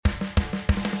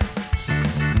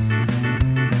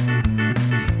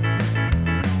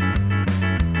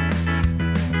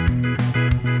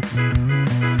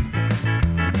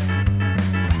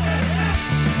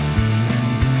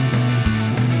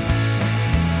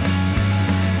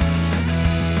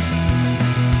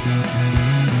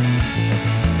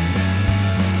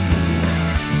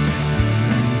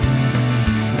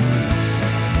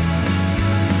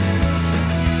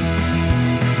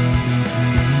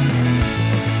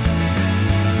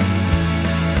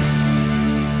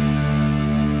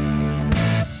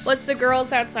what's the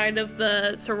girls outside of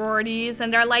the sororities,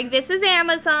 and they're like, this is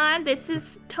Amazon, this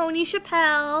is Tony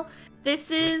Chappelle, this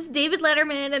is David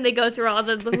Letterman, and they go through all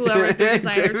the whoever the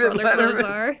designers for all their clothes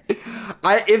are.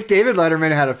 If David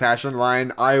Letterman had a fashion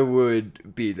line, I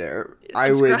would be there.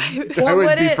 I would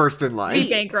be first in line. Be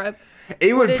bankrupt.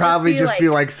 It would probably just be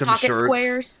like some pocket shirts.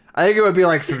 Squares? I think it would be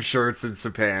like some shirts and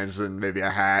some pants and maybe a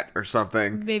hat or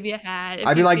something. Maybe a hat.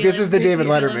 I'd be like, this is the David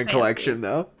Letterman collection,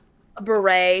 though. A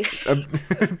beret.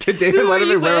 Did David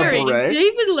Letterman wear a beret?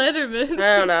 David Letterman.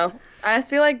 I don't know. I just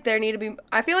feel like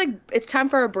I feel like it's time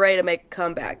for a beret to make a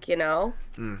comeback, in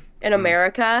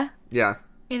America. Yeah.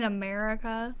 In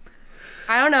America.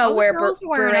 I don't know where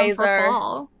berets are.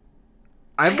 Fall.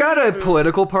 I've got a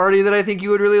political party that I think you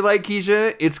would really like,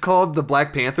 Keisha. It's called the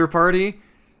Black Panther Party.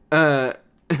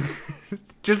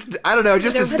 Just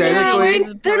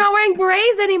aesthetically. They're not wearing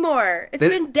berets anymore. It's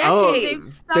been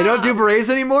decades. They don't do berets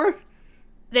anymore?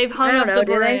 They've hung up the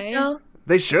beret. Do they still?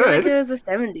 They should. I think it was the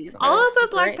 70s. All of the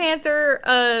Black Panther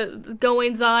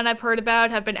goings-on I've heard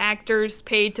about have been actors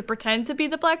paid to pretend to be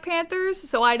the Black Panthers,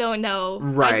 so I don't know.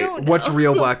 Right. What's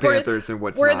real Black Panthers and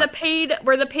what's not?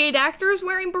 Were the paid actors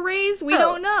wearing berets? We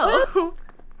don't know.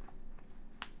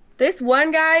 This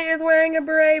one guy is wearing a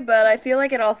beret, but I feel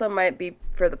like it also might be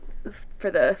for the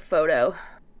photo.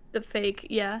 The fake,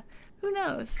 yeah. Who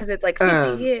knows? Because it's like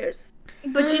 50 years.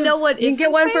 But you know what? You can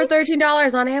get one for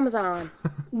 $13 on Amazon.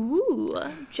 Ooh,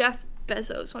 Jeff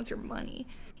Bezos wants your money.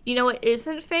 You know what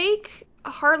isn't fake?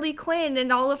 Harley Quinn and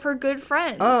all of her good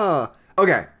friends. Oh,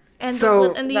 okay. And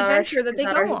the adventure that they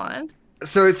go on.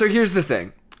 So here's the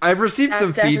thing. I've received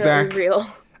some feedback. Real.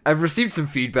 I've received some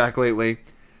feedback lately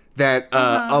that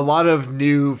a lot of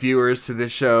new viewers to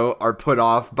this show are put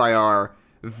off by our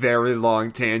very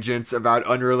long tangents about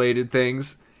unrelated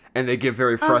things. And they get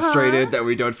very frustrated that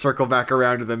we don't circle back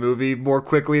around to the movie more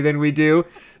quickly than we do.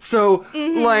 So,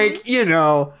 I'm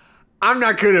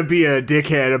not going to be a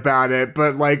dickhead about it,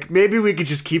 but, maybe we could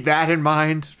just keep that in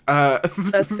mind.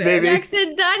 That's fair. Maybe.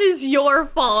 Jackson, that is your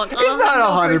fault. It's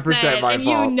not 100% my and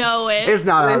fault. You know it. It's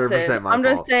not 100% my fault. I'm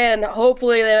just saying,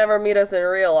 hopefully they never meet us in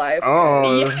real life.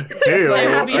 Oh,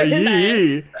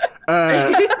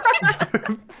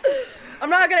 I'm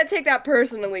not going to take that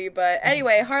personally, but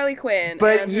anyway, Harley Quinn.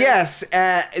 But yes,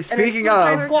 speaking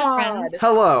of,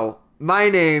 hello, my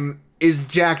name is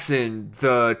Jackson,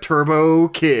 the Turbo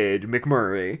Kid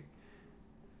McMurray.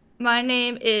 My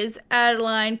name is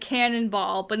Adeline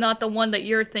Cannonball, but not the one that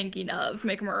you're thinking of,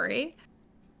 McMurray.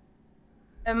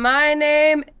 And my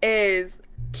name is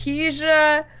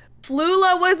Keisha.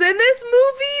 Flula was in this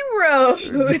movie,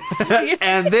 Rose.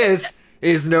 And this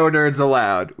is No Nerds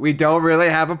Allowed. We don't really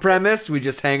have a premise. We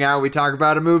just hang out. We talk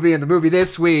about a movie, and the movie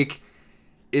this week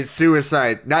is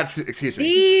Suicide. Not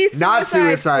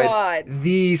Suicide Squad.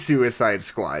 The Suicide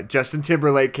Squad. Justin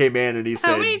Timberlake came in and he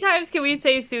said, how many times can we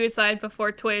say suicide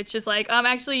before Twitch is like,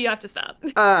 actually you have to stop.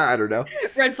 I don't know.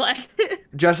 Red flag.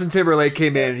 Justin Timberlake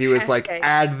came in and he was like,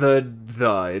 add the,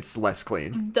 it's less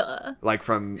clean. Like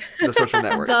from the social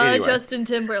network. Anyway. Justin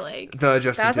Timberlake.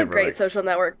 That's a great social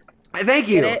network. Thank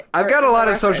you. I've got a lot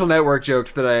of social network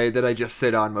jokes that I just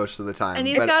sit on most of the time. And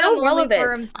he's got them only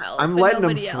for himself. I'm letting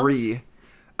them free.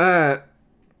 So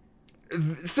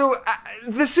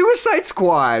the Suicide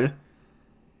Squad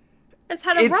has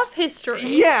had a rough history.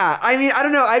 Yeah, I mean, I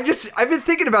don't know. I've been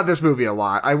thinking about this movie a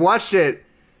lot. I watched it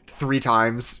 3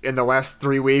 times in the last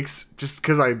 3 weeks just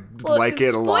because I like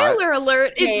it a lot. Spoiler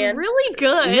alert, it's really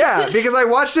good. Yeah, because I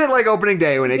watched it opening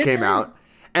day when it came out.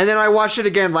 And then I watched it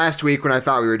again last week when I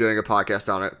thought we were doing a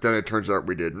podcast on it. Then it turns out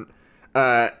we didn't.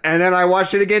 And then I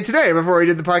watched it again today before we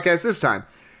did the podcast this time.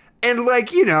 And,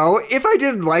 if I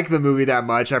didn't like the movie that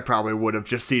much, I probably would have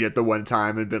just seen it the one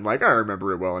time and been like, I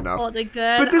remember it well enough.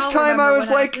 But this time I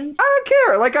was like, I don't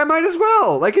care. I might as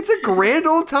well. It's a grand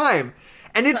old time.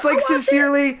 And it's,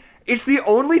 sincerely, it's the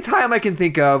only time I can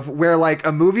think of where,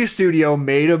 a movie studio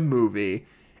made a movie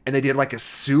and they did, a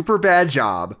super bad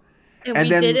job. And we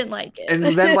didn't like it. And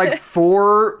then,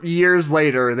 4 years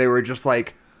later, they were just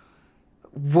like,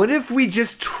 what if we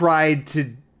just tried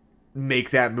to make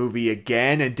that movie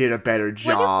again and did a better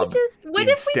job what if we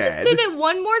just did it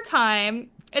one more time,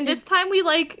 and this time we,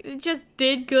 just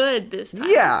did good this time?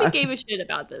 Yeah. We gave a shit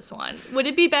about this one. Would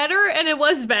it be better? And it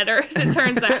was better, as it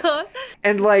turns out.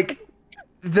 And,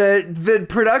 the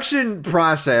production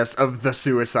process of The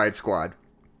Suicide Squad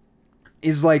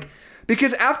is,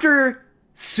 because after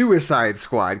Suicide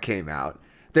Squad came out,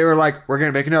 they were like, we're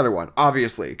going to make another one,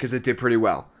 obviously, because it did pretty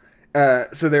well.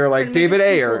 So they were like, David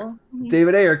Ayer,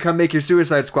 come make your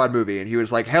Suicide Squad movie. And he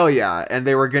was like, hell yeah. And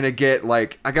they were going to get,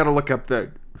 I got to look up the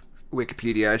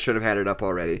Wikipedia. I should have had it up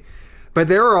already. But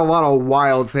there are a lot of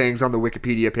wild things on the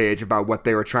Wikipedia page about what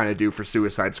they were trying to do for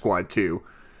Suicide Squad 2.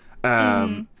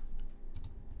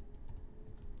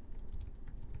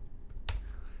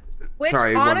 Which,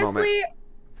 sorry, honestly, one moment.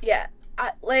 Yeah,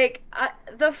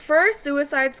 the first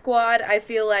Suicide Squad, I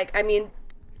feel like,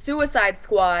 Suicide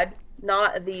Squad,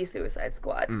 not the Suicide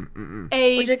Squad.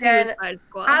 Which, again, Suicide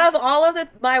Squad. out of all of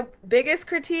my biggest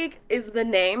critique is the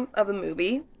name of the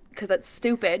movie, because that's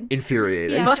stupid.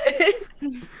 Infuriating. Yeah.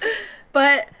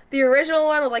 But the original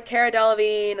one with, like, Cara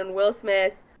Delevingne and Will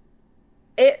Smith,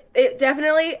 it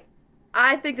definitely,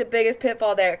 I think the biggest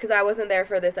pitfall there, because I wasn't there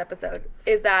for this episode,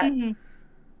 is that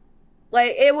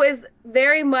like, it was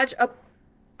very much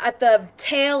at the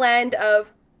tail end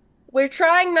of, we're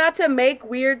trying not to make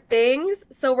weird things,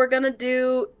 so we're gonna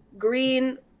do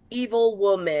green evil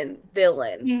woman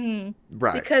villain.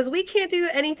 Right. Because we can't do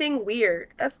anything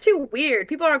weird. That's too weird.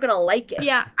 People aren't gonna like it.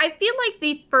 Yeah, I feel like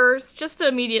the first, just to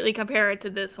immediately compare it to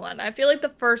this one, I feel like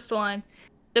the first one,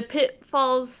 the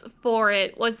pitfalls for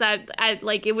it was that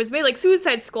it was made like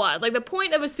Suicide Squad. Like, the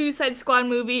point of a Suicide Squad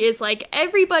movie is, like,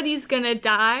 everybody's gonna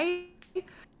die,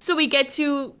 so we get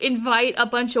to invite a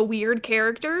bunch of weird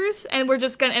characters, and they're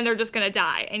just gonna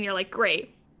die, and you're like,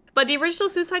 great. But the original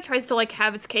Suicide tries to, like,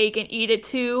 have its cake and eat it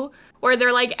too, where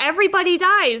they're like, everybody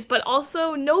dies, but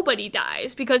also nobody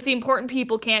dies, because the important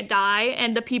people can't die,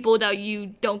 and the people that you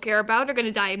don't care about are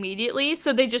gonna die immediately,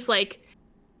 so they just, like,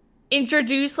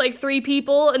 introduce, like, 3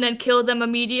 people and then kill them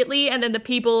immediately, and then the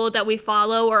people that we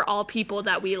follow are all people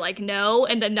that we, like, know,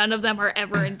 and then none of them are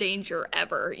ever in danger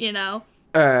ever, you know?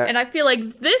 And I feel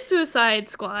like this Suicide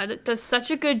Squad does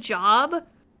such a good job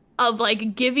of,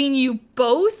 like, giving you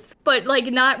both, but, like,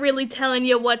 not really telling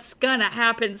you what's gonna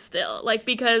happen still. Like,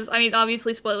 because, I mean,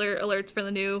 obviously, spoiler alerts for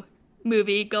the new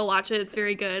movie. Go watch it. It's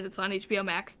very good. It's on HBO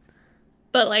Max.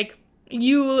 But, like,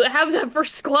 you have that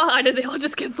first squad, and they all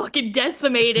just get fucking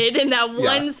decimated in that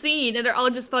one scene, and they're all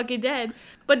just fucking dead.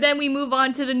 But then we move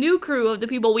on to the new crew of the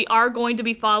people we are going to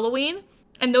be following,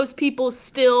 and those people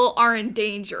still are in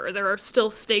danger. There are still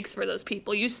stakes for those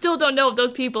people. You still don't know if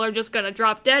those people are just gonna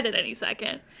drop dead at any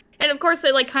second. And of course,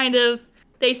 they, like,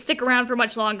 they stick around for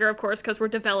much longer, of course, because we're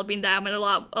developing them, and a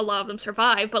lot of them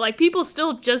survive. But, like, people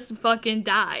still just fucking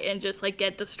die and just, like,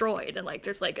 get destroyed. And, like,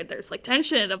 there's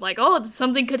tension of, like, oh,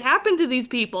 something could happen to these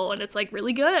people, and it's, like,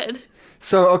 really good.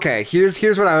 So, okay, here's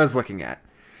what I was looking at.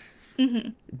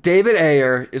 David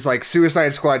Ayer is like,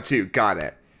 Suicide Squad 2, got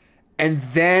it. And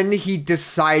then he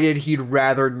decided he'd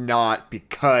rather not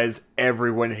because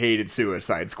everyone hated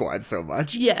Suicide Squad so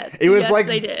much. Yes, it was like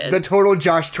they did. the total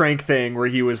Josh Trank thing where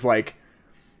he was like,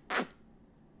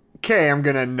 okay, I'm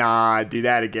gonna not do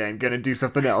that again. Gonna do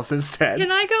something else instead.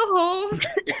 Can I go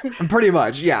home? Pretty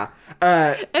much, yeah.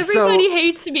 Everybody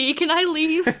hates me. Can I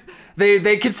leave?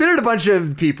 They considered a bunch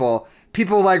of people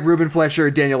like Ruben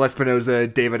Fleischer, Daniel Espinosa,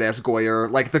 David S.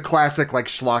 Goyer, like the classic, like,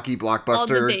 schlocky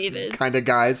blockbuster kind of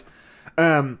guys.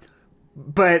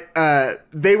 But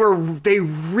they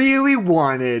really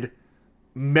wanted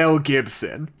Mel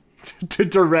Gibson to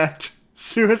direct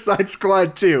Suicide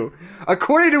Squad 2.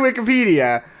 According to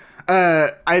Wikipedia,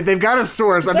 they've got a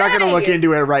source. I'm not going to look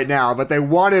into it right now, but they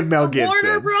wanted Mel Gibson.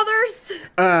 Warner Brothers.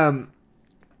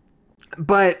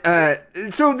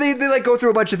 So they like go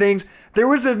through a bunch of things. There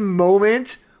was a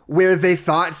moment where they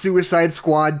thought Suicide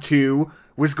Squad 2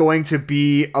 was going to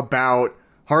be about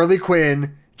Harley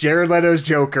Quinn, Jared Leto's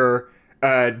Joker,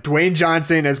 Dwayne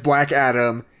Johnson as Black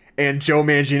Adam, and Joe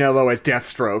Manganiello as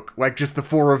Deathstroke. Like, just the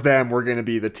 4 of them were going to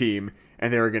be the team,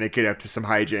 and they were going to get up to some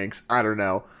hijinks. I don't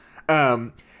know.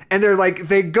 And they're like,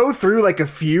 they go through, like, a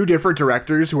few different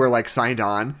directors who are, like, signed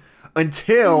on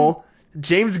until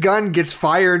James Gunn gets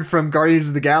fired from Guardians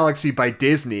of the Galaxy by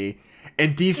Disney,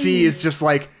 and DC is just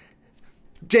like,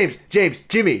 James,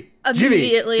 Jimmy,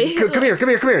 Immediately. come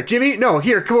here, Jimmy, no,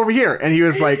 here, come over here. And he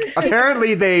was like,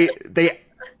 apparently they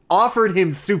offered him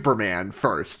Superman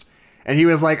first, and he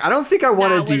was like, I don't think I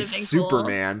want to do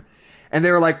Superman. Cool. And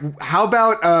they were like, how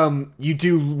about you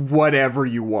do whatever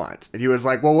you want? And he was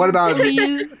like, well, what about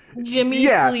please, Jimmy,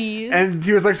 please. And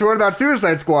he was like, so what about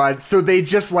Suicide Squad? So they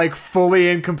just, like, fully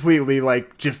and completely,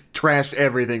 like, just trashed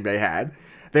everything they had.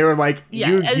 They were like,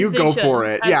 you go for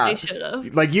it. Yeah.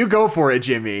 Like, you go for it,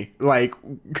 Jimmy. Like,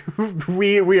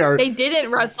 we are. They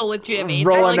didn't wrestle with Jimmy.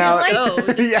 Rolling They're like, out.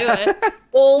 just do it.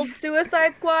 Old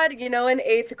Suicide Squad, you know, in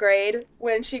 8th grade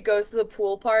when she goes to the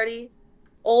pool party.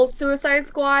 Old Suicide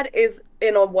Squad is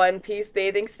in a one-piece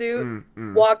bathing suit,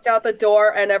 walked out the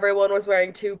door, and everyone was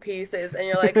wearing 2 pieces. And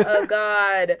you're like, oh,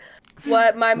 God.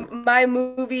 What, my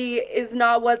movie is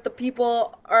not what the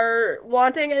people are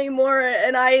wanting anymore,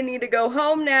 and I need to go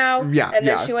home now. Yeah, and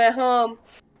then she went home,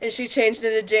 and she changed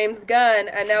it to James Gunn,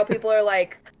 and now people are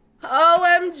like,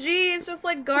 OMG, it's just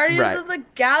like Guardians of the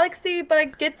Galaxy, but I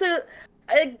get to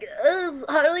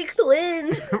Harley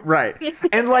Quinn. Right.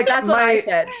 And like That's what I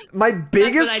said. My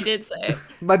biggest That's what I did say.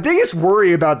 my biggest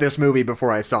worry about this movie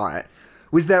before I saw it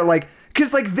was that like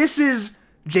cuz like this is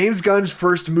James Gunn's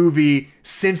first movie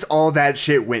since all that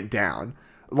shit went down.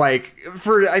 Like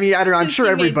I don't know, I'm sure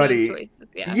everybody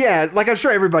like I'm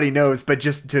sure everybody knows, but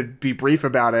just to be brief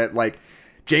about it, like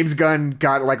James Gunn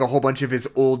got like a whole bunch of his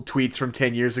old tweets from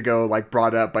 10 years ago like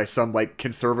brought up by some like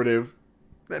conservative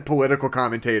political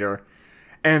commentator.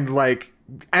 And, like,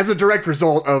 as a direct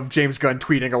result of James Gunn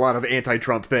tweeting a lot of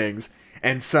anti-Trump things,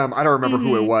 and some, I don't remember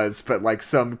who it was, but, like,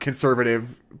 some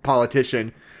conservative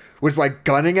politician was, like,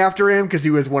 gunning after him because he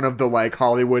was one of the, like,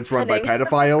 Hollywood's run by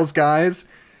pedophiles guys.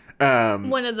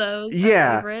 One of those.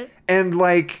 Yeah. And,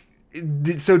 like,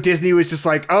 so Disney was just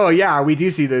like, oh, yeah, we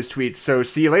do see those tweets, so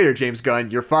see you later, James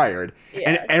Gunn, you're fired. Yeah.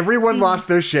 And everyone lost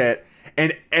their shit.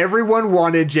 And everyone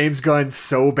wanted James Gunn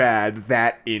so bad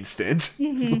that instant.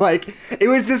 Like, it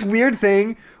was this weird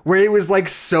thing where it was, like,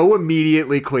 so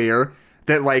immediately clear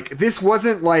that, like, this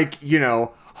wasn't, like, you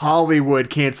know, Hollywood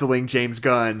canceling James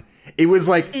Gunn. It was,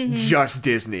 like, just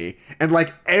Disney. And,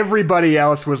 like, everybody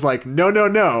else was like,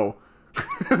 no.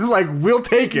 Like, we'll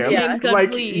take him. Yeah. James Gunn,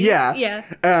 like, please. Yeah.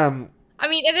 I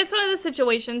mean, and it's one of the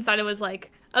situations that it was,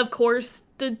 like, of course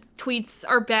the tweets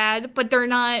are bad, but they're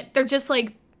not, they're just,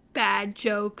 like, bad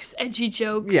jokes, edgy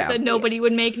jokes that nobody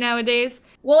would make nowadays.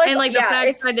 Well, and like the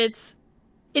fact that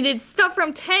it's stuff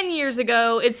from 10 years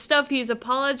ago, it's stuff he's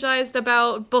apologized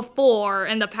about before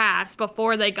in the past,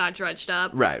 before they got dredged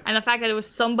up. Right. And the fact that it was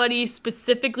somebody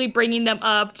specifically bringing them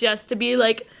up just to be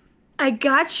like, I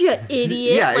got you,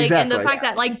 idiot. Yeah, like, exactly. And the fact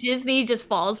that like Disney just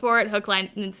falls for it, hook,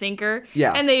 line, and sinker.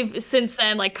 Yeah. And they've since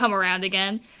then like come around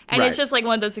again. And it's just like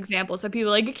one of those examples of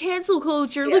people like cancel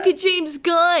culture. Look at James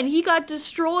Gunn. He got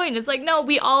destroyed. And it's like, no,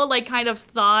 we all like kind of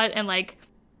thought and like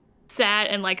sat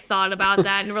and like thought about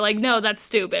that. And we're like, no, that's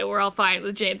stupid. We're all fine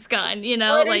with James Gunn, you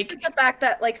know? Well, like, it's just the fact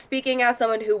that like speaking as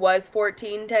someone who was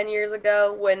 14 10 years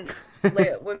ago when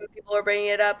when people were bringing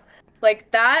it up,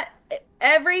 like that,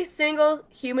 every single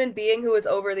human being who is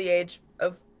over the age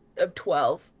of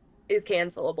 12 is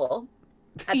cancelable.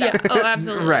 Oh,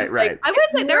 absolutely. Right. Like, I would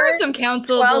say there are some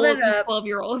cancelable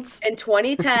 12-year-olds. In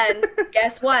 2010,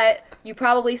 guess what? You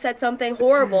probably said something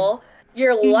horrible.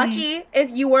 You're lucky if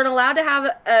you weren't allowed to have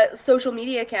a social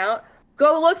media account.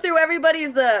 Go look through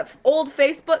everybody's old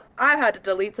Facebook. I've had to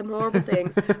delete some horrible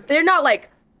things. They're not like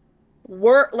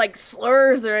like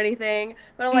slurs or anything,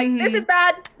 but I'm like, this is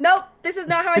bad. Nope, this is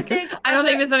not how I think. I don't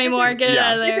think this anymore. Get it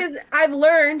out of there. I've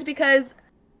learned because,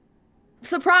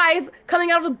 surprise,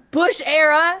 coming out of the Bush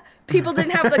era, people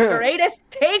didn't have the greatest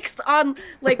takes on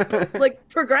like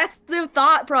progressive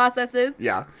thought processes.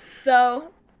 Yeah.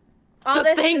 So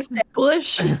thanks,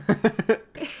 Bush.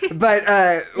 But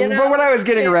what I was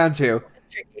getting around to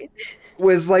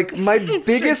was like my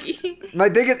biggest,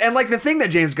 and like the thing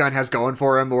that James Gunn has going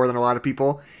for him more than a lot of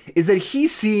people is that he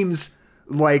seems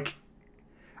like,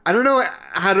 I don't know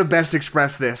how to best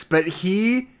express this, but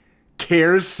he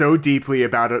cares so deeply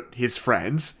about his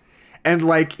friends, and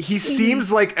like he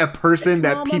seems like a person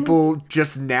that people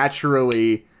just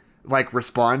naturally like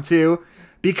respond to,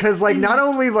 because like not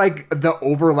only like the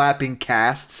overlapping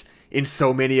casts in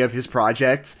so many of his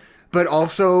projects, but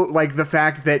also like the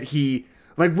fact that he,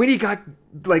 like when he got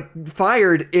like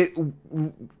fired, it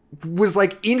was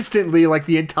like instantly like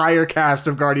the entire cast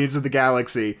of Guardians of the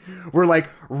Galaxy were like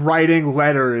writing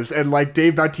letters, and like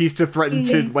Dave Bautista threatened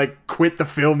to like quit the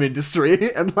film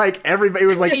industry, and like everybody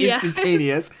was like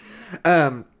instantaneous.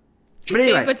 But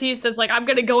anyway, Dave Bautista's like, I'm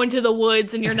gonna go into the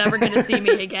woods and you're never gonna see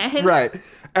me again. Right.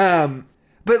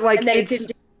 But like he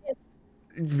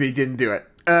didn't do it.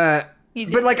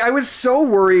 But like I was so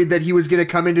worried that he was gonna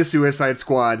come into Suicide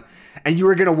Squad and you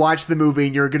were gonna watch the movie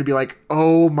and you were gonna be like,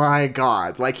 oh my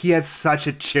god, like he has such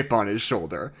a chip on his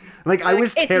shoulder. Like I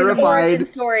was terrified.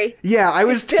 Story. Yeah, I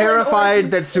was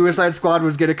terrified that Suicide Squad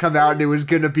was gonna come out and it was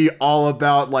gonna be all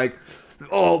about like,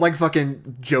 oh, like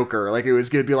fucking Joker. Like it was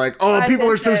gonna be like, oh, people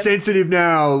are so sensitive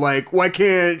now. Like why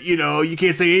can't you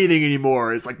can't say anything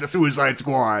anymore? It's like the Suicide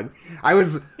Squad. I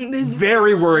was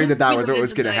very worried that was what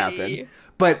was gonna happen.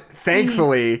 But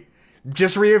thankfully,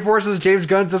 just reinforces James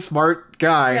Gunn's a smart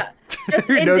guy. Yeah.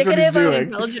 Who knows what he's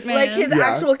doing. Like his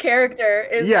actual character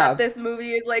is that this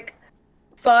movie is like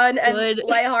fun and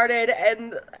lighthearted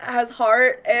and has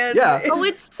heart and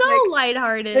it's so like,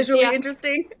 lighthearted, visually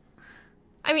interesting.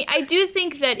 I mean, I do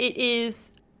think that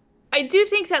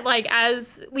like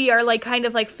as we are like kind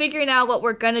of like figuring out what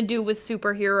we're gonna do with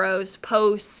superheroes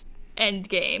post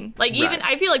Endgame. Like, even Right.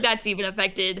 I feel like that's even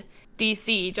affected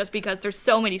DC just because there's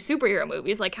so many superhero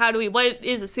movies. Like, what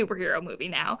is a superhero movie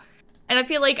now? And I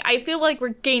feel like we're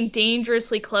getting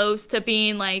dangerously close to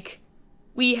being like,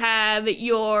 we have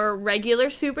your regular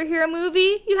superhero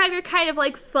movie, you have your kind of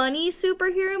like funny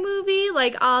superhero movie,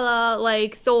 like a la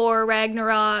like Thor,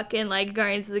 Ragnarok, and like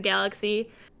Guardians of the Galaxy.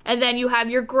 And then you have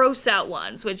your gross out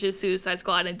ones, which is Suicide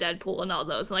Squad and Deadpool and all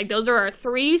those. And like those are our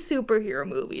 3 superhero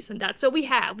movies, and that's what we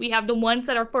have. We have the ones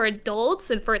that are for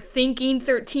adults and for thinking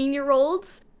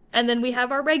 13-year-olds, and then we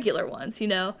have our regular ones, you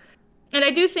know. And I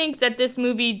do think that this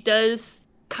movie does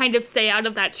kind of stay out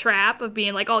of that trap of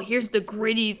being like, oh, here's the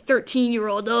gritty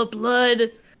 13-year-old,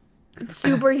 blood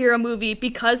superhero movie,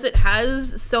 because it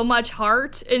has so much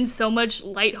heart and so much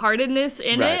lightheartedness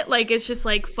in Right. it. Like, it's just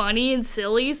like funny and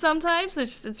silly sometimes.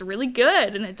 It's really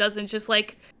good, and it doesn't just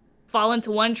like fall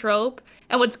into one trope.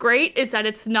 And what's great is that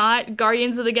it's not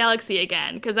Guardians of the Galaxy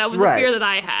again, because that was the Right. fear that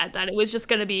I had, that it was just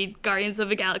gonna be Guardians of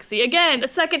the Galaxy again, a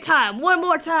second time, one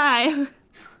more time.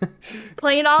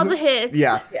 Playing all the hits.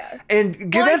 Yeah. Yeah. And 'cause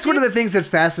Well, that's one of the things that's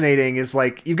fascinating is,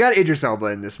 like, you've got Idris Elba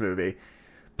in this movie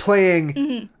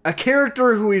playing a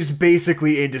character who is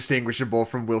basically indistinguishable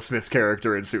from Will Smith's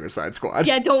character in Suicide Squad.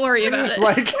 Yeah, don't worry about it.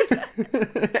 Like,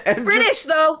 and British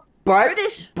though. but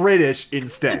British. British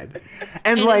instead.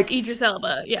 And, And like, it's Idris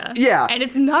Elba, yeah. Yeah. And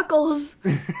it's Knuckles.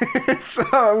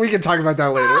 so we can talk about that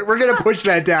later. We're gonna push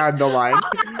that down the line.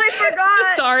 I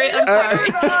forgot. Sorry, I'm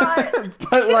sorry.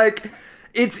 But like,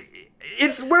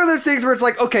 it's one of those things where it's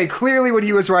like, okay, clearly when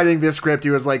he was writing this script, he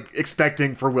was like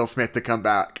expecting for Will Smith to come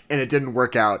back, and it didn't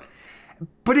work out.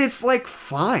 But it's like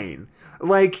fine,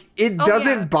 like it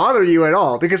doesn't yeah. bother you at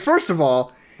all, because first of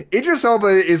all, Idris Elba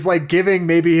is like giving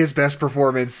maybe his best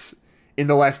performance in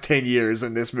the last 10 years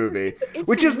in this movie, It's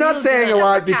which is not real saying good. a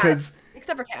lot Except for because cats.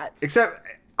 Except for cats. except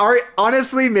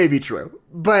honestly maybe true,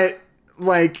 but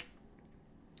like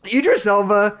Idris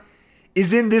Elba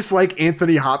is in this like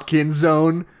Anthony Hopkins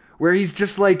zone where he's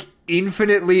just like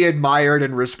infinitely admired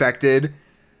and respected,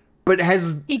 but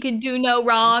has He can do no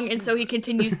wrong, and so he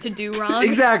continues to do wrong.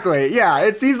 exactly, yeah,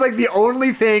 it seems like the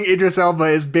only thing Idris Elba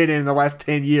has been in the last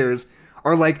 10 years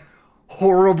are like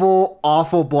horrible,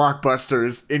 awful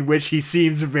blockbusters in which he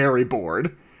seems very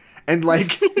bored. And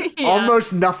like Yeah.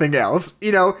 almost nothing else.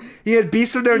 You know, he had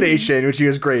Beasts of No Nation, which he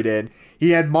was great in.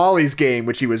 He had Molly's Game,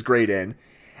 which he was great in.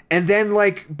 And then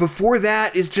like before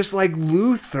that is just like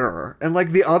Luther and like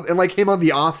and like him on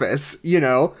The Office, you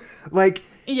know? Like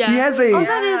Yeah. he has Oh, a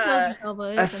that is Yeah. Idris Elba,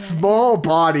 a isn't it? small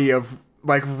body of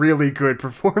like really good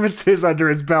performances under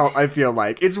his belt, I feel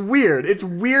like. It's weird. It's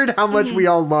weird how much we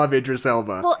all love Idris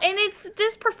Elba. Well, and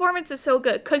this performance is so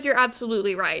good, because you're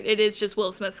absolutely right. It is just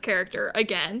Will Smith's character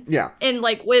again. Yeah. And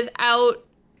like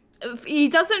he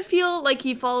doesn't feel like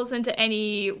he falls into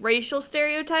any racial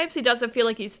stereotypes. He doesn't feel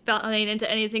like he's falling into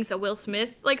anything that Will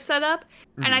Smith like set up.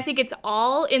 And I think it's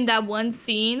all in that one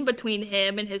scene between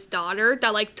him and his daughter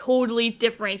that like totally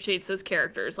differentiates those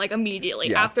characters like immediately.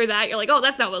 Yeah. After that, you're like, oh,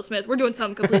 that's not Will Smith. We're doing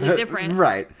something completely different.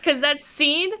 Right. Because that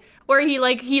scene where he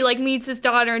meets his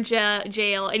daughter in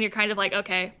jail, and you're kind of like,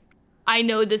 okay, I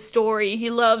know this story. He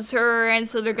loves her, and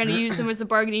so they're gonna use him as a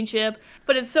bargaining chip.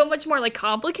 But it's so much more like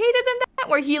complicated than that,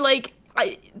 where he like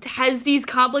has these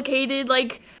complicated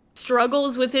like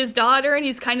struggles with his daughter, and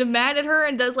he's kind of mad at her,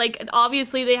 and does like,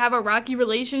 obviously they have a rocky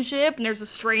relationship, and there's a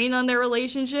strain on their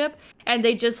relationship, and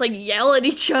they just like yell at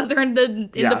each other in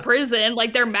the prison,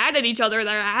 like they're mad at each other,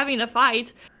 they're having a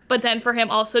fight. But then for him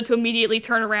also to immediately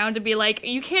turn around and be like,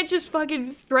 you can't just fucking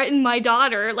threaten my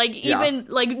daughter. Like, even,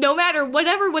 like, no matter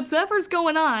whatever's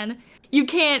going on, you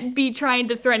can't be trying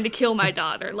to threaten to kill my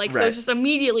daughter. Like, so Right. it's just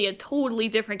immediately a totally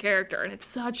different character, and it's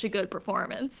such a good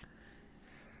performance.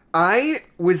 I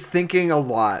was thinking a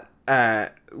lot. I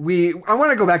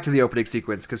want to go back to the opening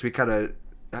sequence because we kind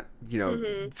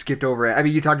of, skipped over it. I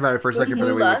mean, you talked about it for a second, but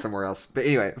then we went somewhere else. But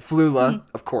anyway, Flula,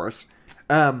 of course.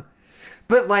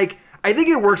 But like, I think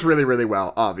it works really, really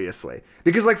well, obviously.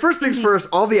 Because, like, first things first,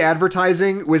 all the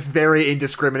advertising was very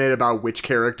indiscriminate about which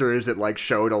characters it, like,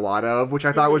 showed a lot of, which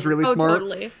I thought was really smart.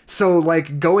 Totally. So,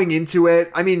 like, going into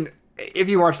it, I mean, if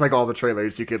you watch, like, all the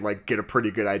trailers, you could, like, get a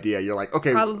pretty good idea. You're like,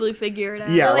 okay. Probably figure it out.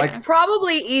 Yeah, Like, like-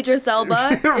 probably Idris Elba.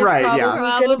 is Right, probably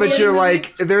yeah. gonna But be you're in the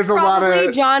like, there's a lot Probably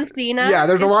of... John Cena. Yeah,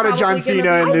 there's a is lot of John probably gonna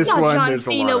Cena be- in this I thought one. John There's a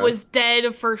lot Cena of... was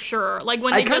dead for sure. Like,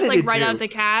 when I they just, kinda like, did write too. out the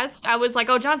cast, I was like,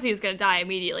 oh, John Cena's gonna die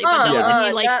immediately. But no, Yeah. then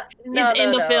he, like, is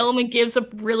in the film and gives a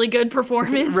really good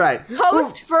performance. Right.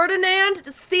 Host Ferdinand,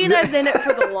 Cena's in it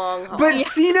for the long haul.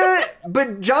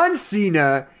 But John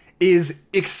Cena is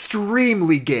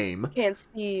extremely game. Can't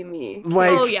see me.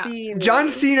 Like, Oh, yeah. See me. John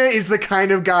Cena is the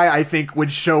kind of guy I think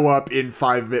would show up in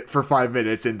for 5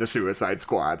 minutes in the Suicide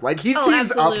Squad. Like, he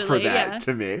seems up for absolutely, that yeah.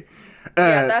 to me.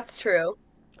 Yeah, that's true.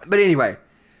 But anyway,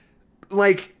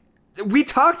 like, I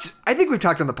think we've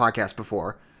talked on the podcast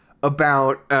before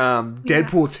about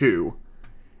Deadpool 2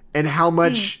 and how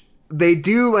much they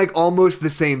do, like, almost the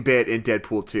same bit in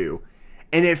Deadpool 2.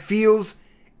 And it feels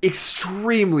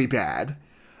extremely bad.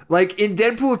 Like, in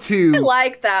Deadpool 2... I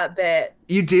like that bit.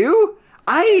 You do?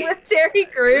 With Terry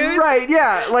Crews? Right,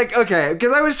 yeah. Like, okay,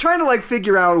 because I was trying to, like,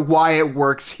 figure out why it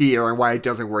works here and why it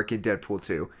doesn't work in Deadpool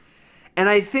 2. And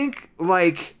I think,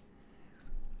 like...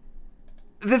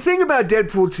 The thing about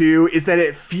Deadpool 2 is that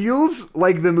it feels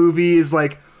like the movie is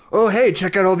like, oh, hey,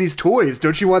 check out all these toys.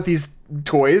 Don't you want these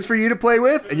toys for you to play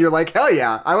with? And you're like, hell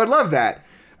yeah, I would love that.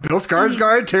 Bill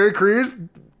Skarsgård, Terry Crews,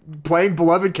 playing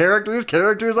beloved characters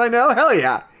I know, hell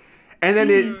yeah. And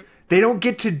then they don't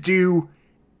get to do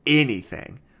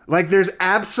anything. Like, there's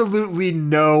absolutely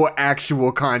no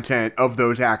actual content of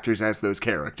those actors as those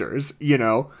characters, you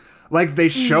know? Like, they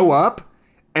show up,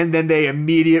 and then they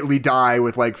immediately die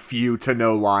with, like, few to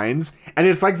no lines. And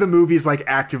it's like the movie's, like,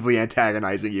 actively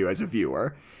antagonizing you as a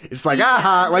viewer. It's like,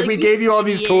 like we gave you all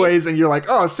these toys, and you're like,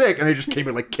 oh, sick. And they just came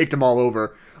and, like, kicked them all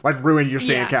over. Like, ruined your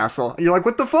sandcastle. And you're like,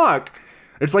 what the fuck?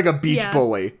 It's like a beach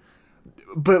bully.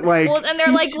 But, like... Well, and they're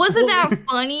like, wasn't that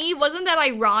funny? Wasn't that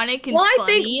ironic and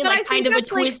funny? Like, kind of a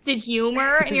twisted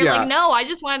humor? And you're like, no, I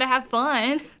just wanted to have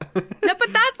fun. No,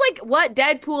 but that's, like, what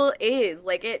Deadpool is.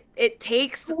 Like, it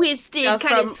takes... Twisted,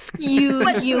 kind of skewed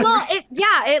humor. Well,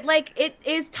 it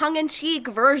is tongue-in-cheek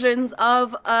versions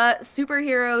of a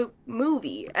superhero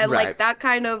movie. And, like, that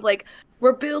kind of, like...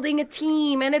 We're building a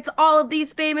team, and it's all of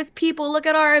these famous people. Look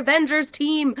at our Avengers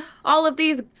team. All of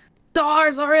these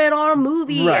stars are in our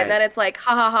movie. Right. And then it's like,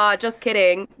 ha ha ha, just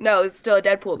kidding. No, it's still a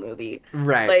Deadpool movie.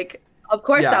 Right. Like, of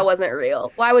course that wasn't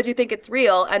real. Why would you think it's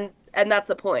real? And that's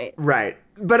the point. Right.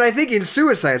 But I think in the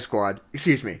Suicide Squad,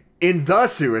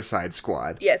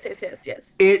 Yes.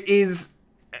 it is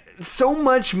so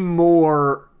much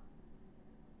more...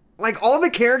 Like, all the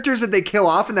characters that they kill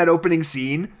off in that opening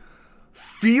scene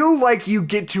feel like you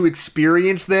get to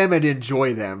experience them and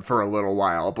enjoy them for a little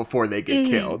while before they get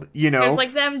killed, you know? There's,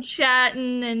 like, them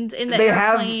chatting and in the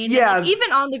airplane. And, like,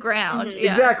 even on the ground.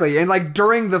 Yeah. Exactly. And, like,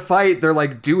 during the fight, they're,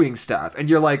 like, doing stuff. And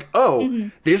you're like, oh,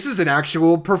 this is an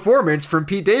actual performance from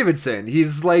Pete Davidson.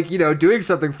 He's, like, you know, doing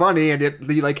something funny, and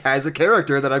he, like, has a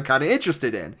character that I'm kind of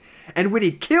interested in. And when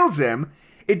he kills him,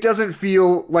 it doesn't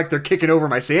feel like they're kicking over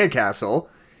my sandcastle.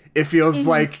 It feels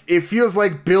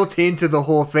like built into the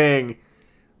whole thing,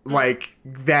 like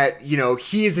that, you know,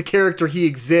 he is a character, he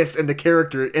exists, and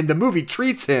the movie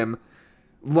treats him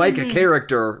like a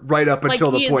character right up like until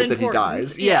the point that he important.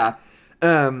 dies. Yeah.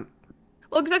 Well,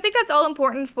 Well, because I think that's all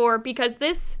important because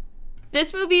this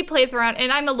movie plays around,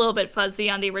 and I'm a little bit fuzzy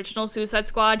on the original Suicide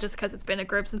Squad just because it's been a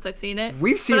grip since I've seen it.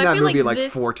 We've seen But I that feel movie like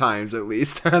this- 4 times at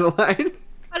least, Adeline.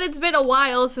 But it's been a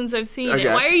while since I've seen Okay.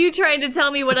 it. Why are you trying to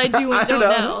tell me what I do and I don't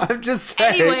know? I'm just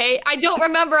saying. Anyway, I don't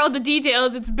remember all the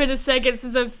details. It's been a second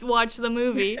since I've watched the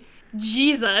movie.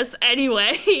 Jesus.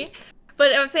 Anyway.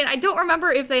 But I was saying, I don't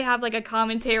remember if they have, like, a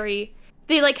commentary.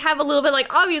 They, like, have a little bit,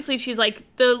 like, obviously she's, like,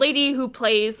 the lady who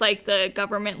plays, like, the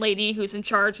government lady who's in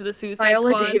charge of the Suicide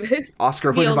Viola Squad. Davis.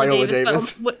 Oscar winner Viola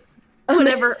Davis. But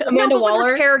whatever. Amanda what Waller.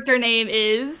 her character name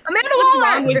is. Amanda What's Waller!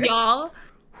 wrong with y'all?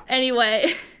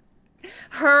 Anyway.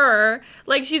 Her,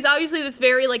 like, she's obviously this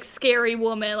very, like, scary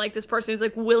woman, like, this person who's,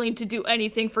 like, willing to do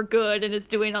anything for good and is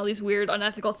doing all these weird,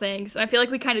 unethical things. And I feel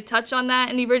like we kind of touch on that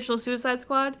in the original Suicide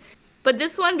Squad. But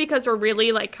this one, because we're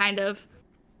really, like, kind of,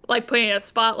 like, putting a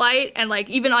spotlight and, like,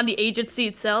 even on the agency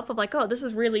itself of, like, oh, this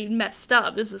is really messed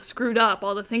up. This is screwed up,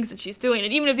 all the things that she's doing.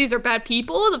 And even if these are bad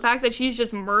people, the fact that she's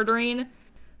just murdering...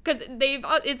 Because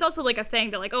it's also, like, a thing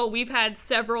that, like, oh, we've had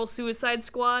several Suicide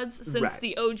Squads since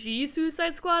the OG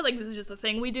Suicide Squad. Like, this is just a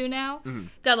thing we do now.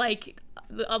 That, like,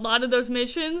 a lot of those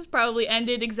missions probably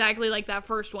ended exactly like that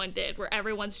first one did, where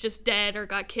everyone's just dead or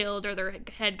got killed or their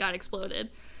head got exploded.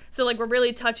 So, like, we're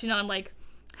really touching on, like,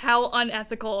 how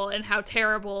unethical and how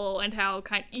terrible and how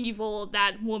kind of evil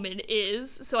that woman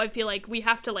is. So I feel like we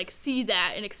have to, like, see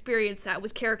that and experience that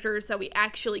with characters that we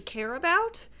actually care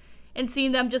about. And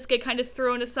seeing them just get kind of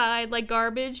thrown aside like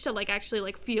garbage to, like, actually,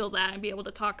 like, feel that and be able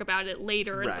to talk about it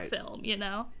later in the film, you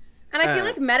know? And I feel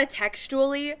like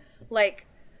metatextually, like,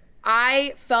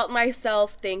 I felt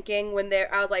myself thinking when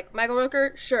I was like, Michael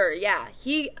Rooker, sure, yeah.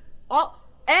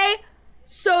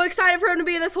 So excited for him to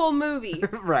be in this whole movie.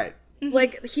 Right.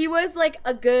 Like, he was, like,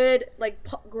 a good, like,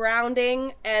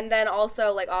 grounding, and then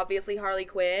also, like, obviously Harley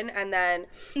Quinn, and then,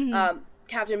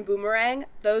 Captain Boomerang,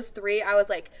 those three, I was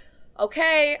like,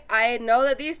 okay, I know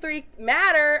that these three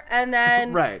matter. And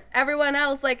then Right. everyone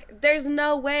else, like, there's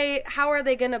no way, how are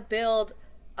they going to build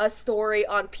a story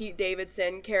on Pete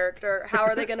Davidson character? How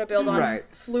are they going to build on Right.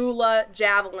 Flula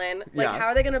Javelin? Like, Yeah. how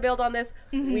are they going to build on this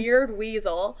weird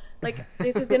weasel? Like,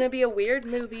 this is going to be a weird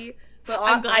movie. But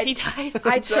I'm glad he dies.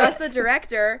 I trust the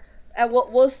director, and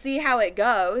we'll see how it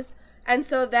goes. And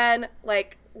so then,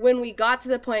 like, when we got to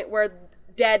the point where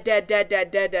dead,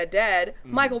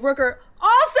 Michael Rooker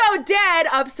also dead,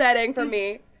 upsetting for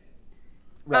me.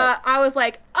 Right. I was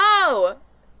like, oh,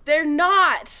 they're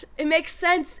not. It makes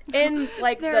sense in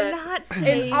like They're not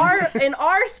in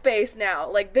our space now.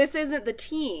 Like, this isn't the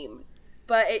team,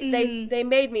 but they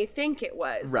made me think it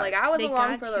was. Right. Like, I was They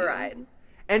along got for the you. ride.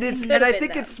 And could've I been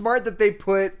think them. it's smart that they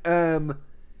put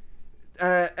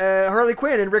Harley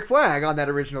Quinn and Rick Flag on that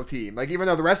original team. Like, even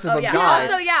though the rest of them yeah. died,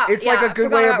 Also, yeah, it's like yeah, a good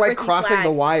forgot way of about like Ricky crossing Flag.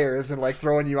 the wires and like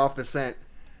throwing you off the scent.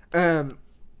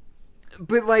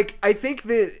 But like, I think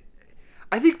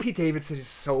Pete Davidson is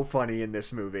so funny in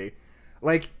this movie.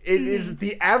 Like, it is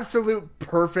the absolute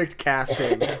perfect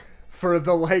casting for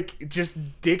the like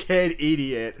just dickhead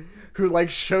idiot who like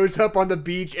shows up on the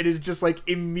beach and is just like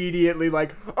immediately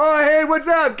like, oh hey, what's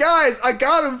up guys, I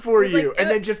got him for He's you, like, and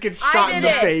then just gets I shot in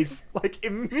did the it. face like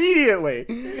immediately.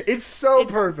 It's so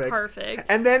It's perfect.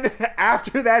 And then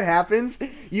after that happens,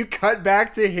 you cut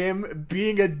back to him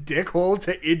being a dickhole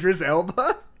to Idris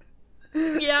Elba.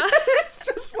 Yeah. It's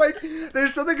just like,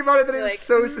 there's something about it that is Like,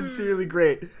 so sincerely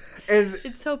great. And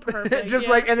It's so perfect. just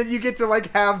yeah. like, and then you get to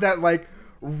like have that like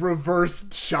reverse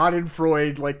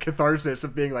Schadenfreude like catharsis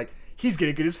of being like, he's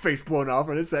gonna get his face blown off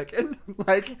in a second.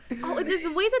 Like, Oh,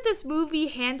 the way that this movie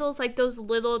handles like those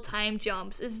little time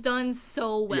jumps is done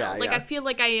so well. Yeah, like yeah. I feel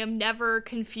like I am never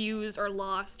confused or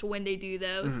lost when they do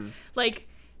those. Mm-hmm. Like,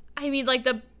 I mean, like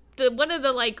the one of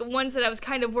the like ones that I was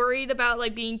kind of worried about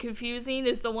like being confusing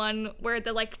is the one where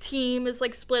the like team is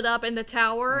like split up in the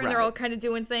tower and they're Right. all kind of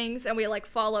doing things and we like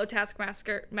follow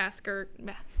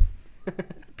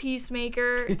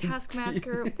Peacemaker,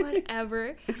 Taskmaster,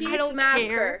 whatever. I don't Peacemaster.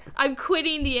 care. I'm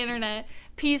quitting the internet.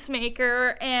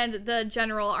 Peacemaker and the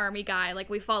General Army guy, like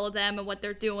we follow them and what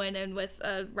they're doing, and with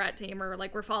a Rat Tamer,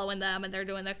 like we're following them and they're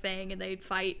doing their thing and they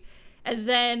fight. And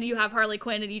then you have Harley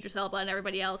Quinn and Idris Elba and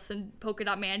everybody else and Polka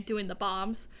Dot Man doing the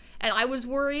bombs. And I was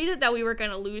worried that we were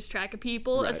going to lose track of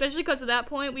people, Right. especially because at that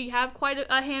point we have quite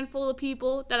a handful of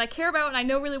people that I care about and I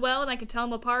know really well and I can tell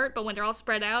them apart. But when they're all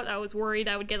spread out, I was worried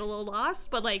I would get a little lost.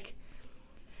 But like,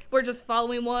 we're just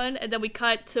following one and then we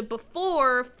cut to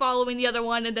before following the other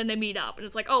one and then they meet up. And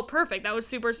it's like, oh, perfect. That was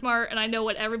super smart and I know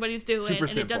what everybody's doing. Super and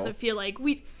simple. it doesn't feel like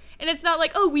and it's not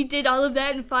like, oh, we did all of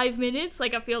that in 5 minutes.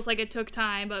 Like, it feels like it took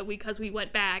time, but because we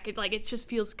went back, it just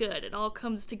feels good. It all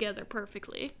comes together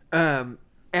perfectly. and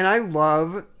I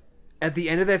love at the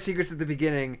end of that sequence at the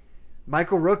beginning,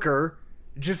 Michael Rooker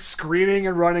just screaming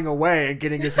and running away and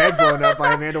getting his head blown up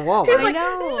by Amanda Waller. I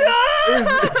know.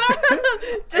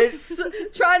 Just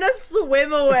trying to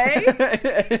swim away.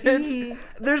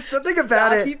 There's something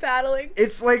about it. Keep paddling.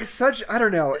 It's like such, I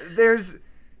don't know. There's,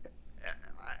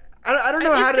 I don't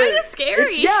know It's how to. kinda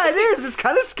scary. Yeah, it is. It's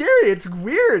kind of scary. It's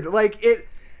weird. Like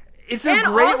it's a And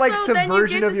great like also, then you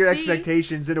subversion get of to your see-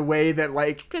 expectations in a way that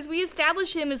like, Because we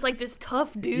establish him as, like, this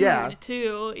tough dude, Yeah.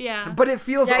 too. Yeah. but it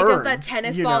feels Yeah, he earned. does that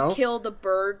tennis you ball know? kill the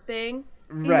bird thing.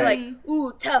 Right. Like,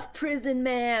 ooh, tough prison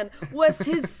man. What's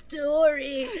his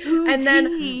story? Who's and then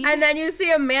he? and then you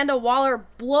see Amanda Waller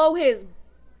blow his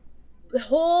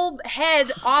whole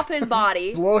head off his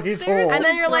body. Blow his They're hole. And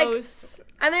then you're like- gross.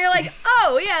 And then you're like,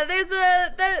 oh yeah,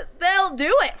 they'll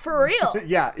do it for real.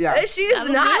 yeah, yeah. She's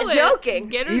That'll not do it. joking.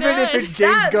 Get her Even if done. it's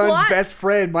James That Gunn's plot- best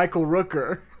friend, Michael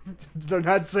Rooker, they're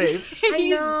not safe. I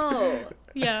know.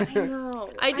 Yeah. No,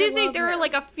 I do think love there are him.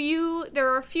 like there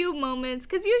are a few moments,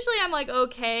 because usually I'm like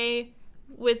okay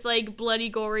with like bloody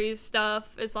gory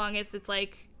stuff as long as it's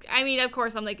like, I mean, of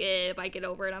course I'm like, if I get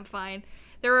over it, I'm fine.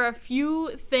 There are a few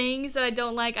things that I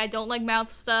don't like. I don't like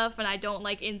mouth stuff and I don't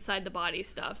like inside the body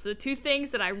stuff. So the two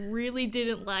things that I really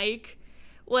didn't like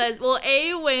was, well,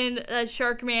 A, when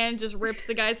Shark Man just rips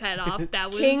the guy's head off.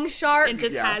 That was King Shark. and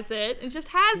just Yeah. has it. And just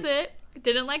has it.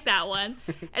 Didn't like that one.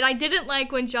 And I didn't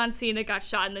like when John Cena got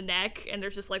shot in the neck and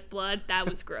there's just like blood. That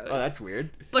was gross. Oh, that's weird.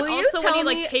 But Will you also tell when he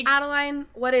like me, takes Adeline,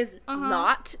 what is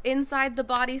not inside the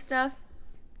body stuff?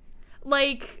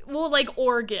 like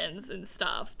organs and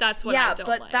stuff. That's what I Yeah, don't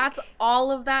but like. that's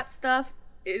all of that stuff.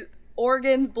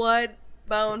 Organs, blood,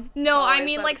 bone. No, All I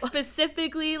mean inside like the bone.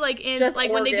 specifically like in Just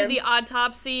like when they do the organs.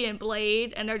 autopsy in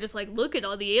Blade and they're just like, look at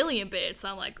all the alien bits.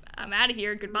 I'm like, I'm out of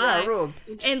here. Goodbye. Yeah, rules.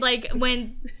 And like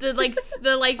when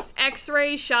the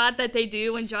X-ray shot that they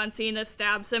do when John Cena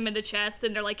stabs him in the chest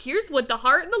and they're like, here's what the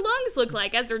heart and the lungs look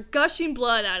like as they're gushing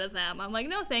blood out of them. I'm like,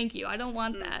 no, thank you. I don't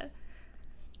want that.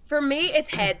 For me,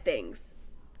 it's head things.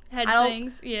 Head I don't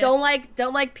things. Yeah. don't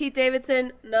like Pete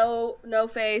Davidson. No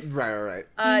face. Right.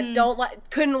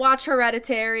 Couldn't watch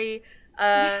Hereditary.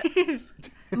 The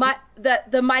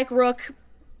Mike Rook.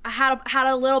 I had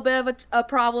a little bit of a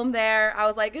problem there. I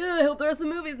was like, I hope the rest of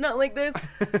the movie's not like this.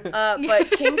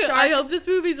 But King Shark. I hope this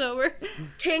movie's over.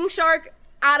 King Shark,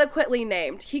 adequately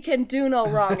named. He can do no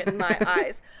wrong in my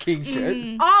eyes. King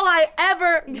shit. All I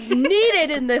ever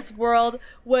needed in this world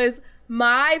was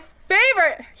my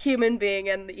favorite human being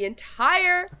in the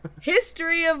entire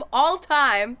history of all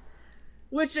time,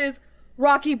 which is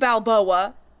Rocky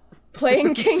Balboa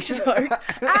playing King Shark.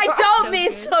 I don't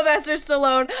mean Sylvester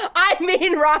Stallone. I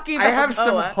mean Rocky Balboa. I have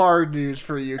some hard news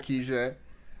for you, Keisha.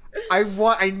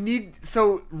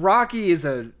 So Rocky is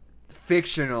a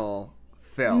fictional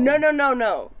film.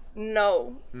 No.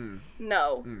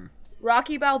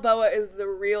 Rocky Balboa is the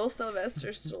real Sylvester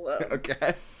Stallone.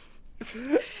 Okay.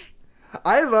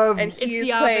 I love. And It's he's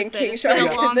the playing opposite. King It's Shark been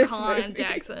a in long this con, movie.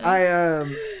 Jackson.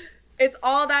 It's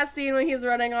all that scene when he's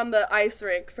running on the ice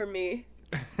rink for me.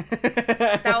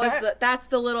 That's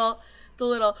the little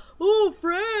ooh,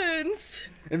 friends.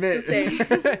 It's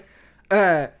the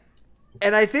same.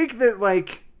 And I think that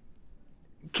like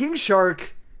King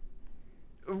Shark,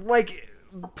 like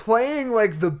playing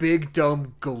like the big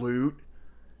dumb galoot,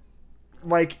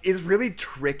 like is really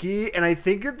tricky, and I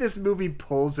think that this movie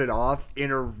pulls it off in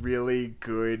a really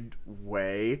good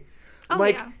way. Oh,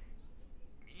 like, yeah.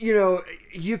 you know,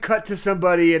 you cut to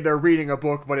somebody and they're reading a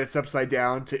book, but it's upside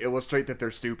down to illustrate that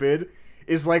they're stupid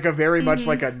is like a very much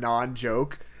like a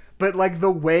non-joke. But like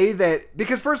the way that,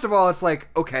 because first of all, it's like,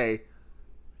 okay,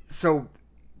 so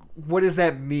what does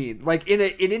that mean? Like in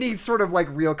any sort of like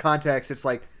real context, it's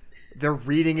like they're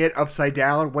reading it upside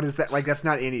down. What is that? Like, that's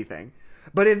not anything.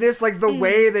 But in this, like the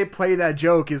way they play that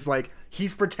joke is like,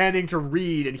 he's pretending to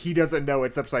read and he doesn't know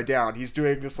it's upside down. He's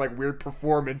doing this like weird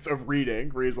performance of reading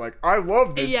where he's like, I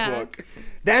love this book.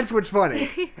 That's what's funny.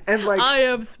 And like, I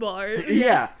am smart.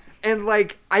 yeah. And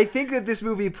like, I think that this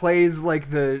movie plays like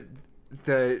the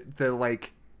I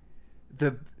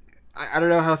don't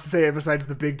know how else to say it besides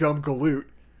the big dumb galoot.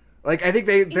 Like, I think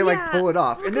they like pull it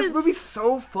off. Well, and this movie's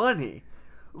so funny.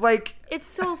 Like, It's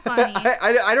so funny.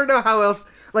 I don't know how else.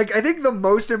 Like, I think the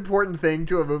most important thing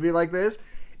to a movie like this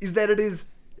is that it is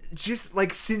just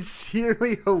like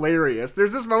sincerely hilarious.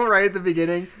 There's this moment right at the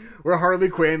beginning where Harley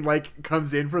Quinn like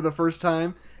comes in for the first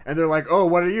time, and they're like, "Oh,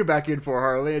 what are you back in for,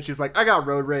 Harley?" And she's like, "I got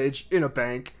road rage in a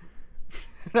bank."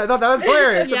 And I thought that was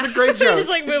hilarious. That's a great joke. Just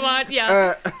like move on.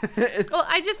 Yeah. Well,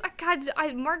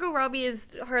 Margot Robbie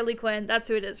is Harley Quinn. That's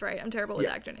who it is, right? I'm terrible with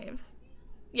actor names.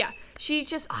 Yeah, she's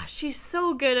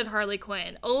so good at Harley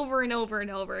Quinn over and over and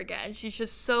over again. She's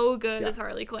just so good as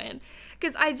Harley Quinn.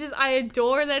 Because I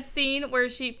adore that scene where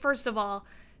she, first of all,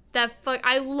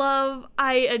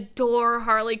 I adore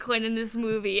Harley Quinn in this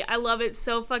movie. I love it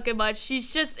so fucking much.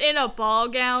 She's just in a ball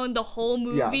gown the whole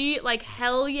movie, like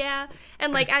hell yeah.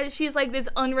 And like she's like this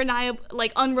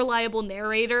unreliable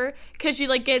narrator because she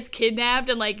like gets kidnapped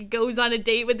and like goes on a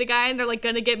date with the guy and they're like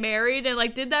gonna get married and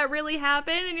like, did that really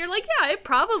happen? And you're like, yeah, it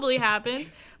probably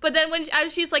happened. But then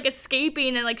as she's like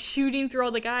escaping and like shooting through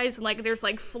all the guys and like there's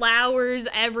like flowers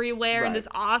everywhere in this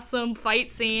awesome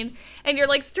fight scene, and you're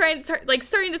like starting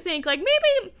to think like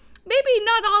maybe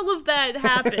not all of that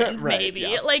happened.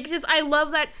 Like, just I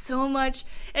love that so much.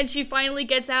 And she finally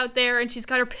gets out there and she's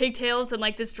got her pigtails and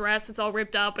like this dress that's all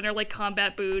ripped up and her like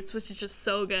combat boots, which is just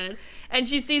so good. And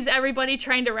she sees everybody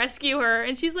trying to rescue her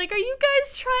and she's like, are you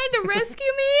guys trying to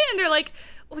rescue me? And they're like,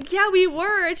 well, yeah, we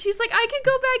were. And she's like, I can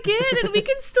go back in and we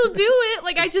can still do it.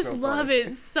 Like, I just love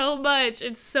it so much.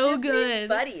 It's so good. Needs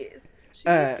buddies. She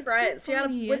needs friends. So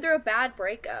she went through a bad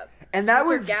breakup. And that Her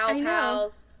was gal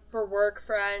pals, her work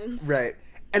friends. right.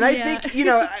 And I think, you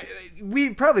know,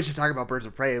 we probably should talk about Birds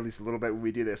of Prey at least a little bit when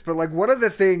we do this. But like, one of the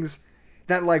things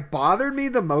that like bothered me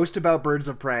the most about Birds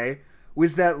of Prey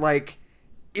was that like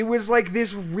it was like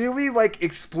this really like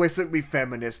explicitly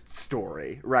feminist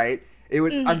story, right? It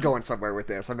was. I'm going somewhere with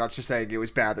this. I'm not just saying it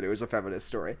was bad that it was a feminist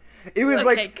story. It was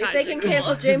like, if they can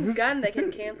cancel James Gunn, they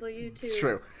can cancel you too. It's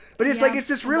true. But it's like, it's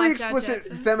this really explicit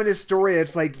feminist story.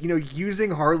 It's like, you know,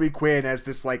 using Harley Quinn as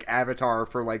this like avatar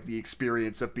for like the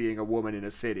experience of being a woman in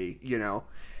a city, you know?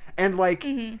 And like,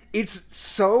 it's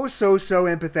so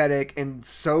empathetic and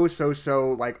so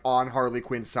like on Harley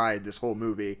Quinn's side, this whole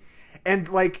movie. And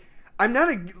like, I'm not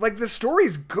like, the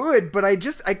story's good, but I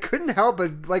couldn't help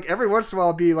but like every once in a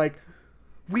while be like,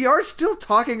 we are still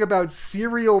talking about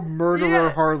serial murderer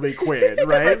Harley Quinn,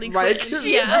 right? Harley like, Quinn. She's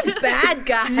Yeah. a bad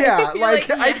guy. yeah, like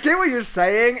You're I get what you're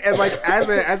saying, and like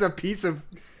as a piece of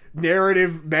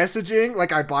narrative messaging,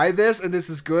 like I buy this and this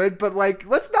is good, but like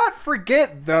let's not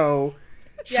forget though,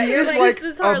 she Yeah, you're is like, like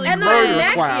this is a Harley And Quinn. our murder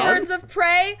next clown. Birds of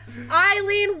Prey,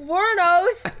 Eileen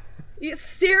Wuornos, you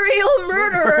serial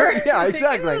murderer. Yeah,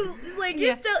 exactly. Like Yeah.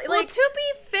 you're still Well, like to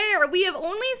be fair, we have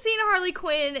only seen Harley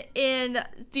Quinn in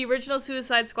the original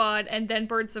Suicide Squad and then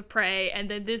Birds of Prey and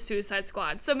then this Suicide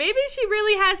Squad. So maybe she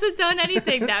really hasn't done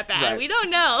anything that bad. Right. We don't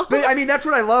know. But I mean, that's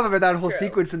what I love about that whole True.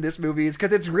 sequence in this movie, is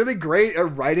because it's really great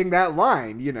at writing that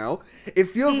line, you know? It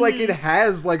feels like it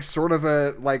has, like, sort of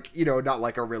a, like, you know, not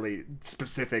like a really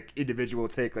specific individual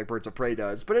take like Birds of Prey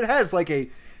does, but it has, like, a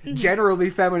generally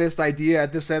feminist idea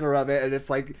at the center of it, and it's,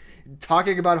 like,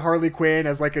 talking about Harley Quinn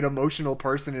as, like, an emotional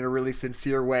person in a really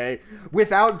sincere way,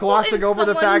 without glossing and over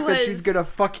the someone fact who that has- she's gonna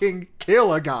fucking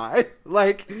kill a guy.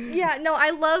 Like, Yeah, no,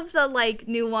 I love the, like,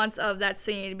 nuance of that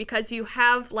scene because you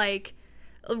have, like,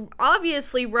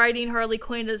 obviously writing Harley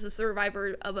Quinn as a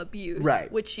survivor of abuse,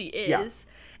 Right. which she is.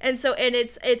 Yeah. And so, and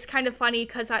it's kind of funny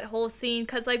because that whole scene,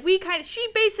 because, like, she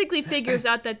basically figures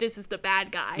out that this is the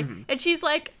bad guy. And she's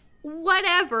like,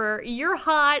 whatever, you're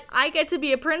hot, I get to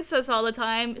be a princess all the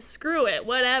time, screw it,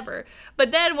 whatever.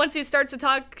 But then once he starts to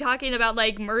talking about,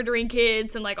 like, murdering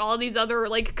kids and, like, all these other,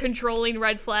 like, controlling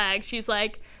red flags, she's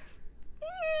like,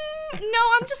 no,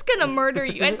 I'm just gonna murder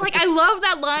you. And, like, I love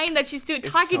that line that she's talking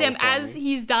so to him as funny.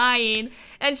 he's dying.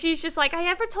 And she's just like, I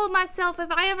ever told myself if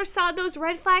I ever saw those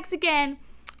red flags again,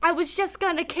 I was just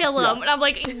gonna kill him. Yeah. And I'm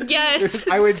like, yes,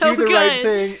 I would so do the good. right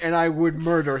thing and I would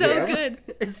murder So him. good.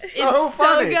 It's so It's so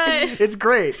funny. good. It's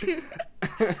great.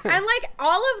 and like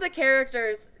all of the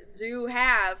characters do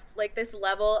have like this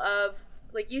level of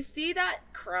like you see that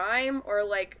crime or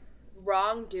like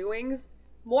wrongdoings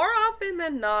more often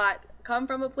than not come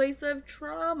from a place of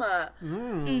trauma.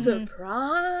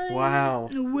 Surprise! Wow.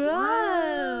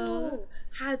 Whoa.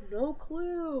 Had no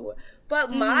clue.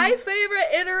 But my favorite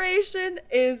iteration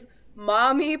is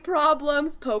Mommy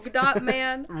Problems Polka Dot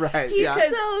Man. Right. He's yeah.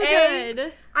 so A,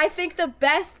 good. I think the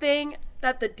best thing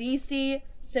that the DC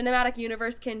cinematic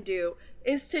universe can do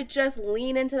is to just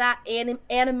lean into that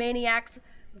Animaniacs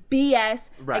BS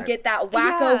Right. and get that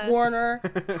Wacko Yeah. Warner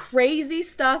crazy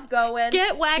stuff going.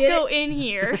 Get Wacko it- in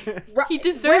here. Ri- He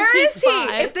deserves Where his is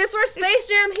spot. he? If this were Space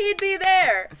Jam, he'd be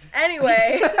there.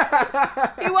 Anyway,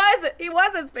 he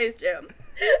was in Space Jam.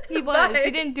 He was. But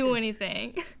He didn't do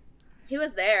anything. He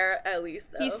was there at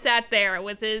least though. He sat there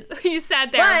with his. He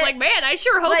sat there. I was But, like, man, I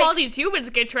sure hope like- all these humans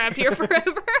get trapped here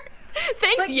forever.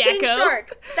 Thanks, But King Yakko.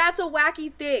 Shark, that's a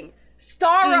wacky thing.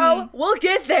 Starro, we'll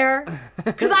get there,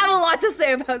 because I have a lot to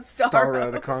say about Starro.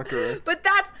 Starro the Conqueror. But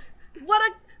that's what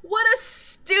a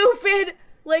stupid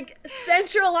like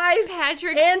centralized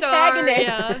Patrick Star, antagonist,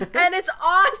 yeah. and it's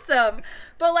awesome.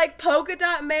 But like Polka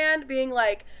Dot Man being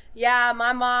like, yeah,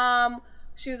 my mom,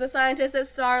 she was a scientist at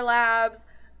Star Labs,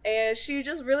 and she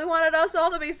just really wanted us all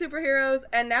to be superheroes,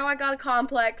 and now I got a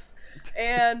complex.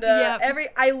 And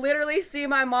Yep. I literally see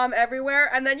my mom everywhere,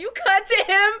 and then you cut to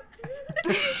him.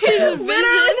 His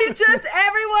Literally, vision. just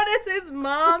everyone is his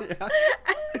mom.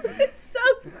 It's so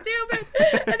stupid,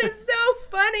 and it's so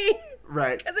funny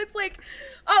Right. because it's like,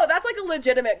 oh, that's like a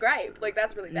legitimate gripe. Like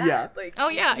that's really bad. Yeah. Like, Oh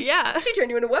yeah, yeah. she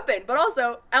turned you into a weapon, but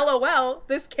also, LOL,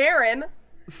 this Karen.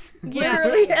 Yeah.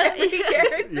 Literally every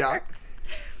character. Yeah.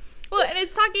 Well, and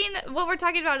it's talking. What we're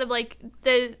talking about, of like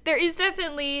there is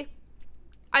definitely.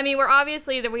 I mean, we're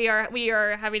obviously that we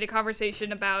are having a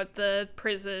conversation about the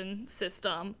prison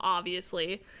system,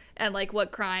 obviously, and like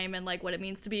what crime and like what it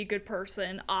means to be a good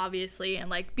person, obviously, and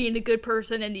like being a good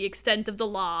person and the extent of the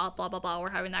law, blah blah blah.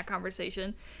 We're having that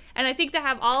conversation, and I think to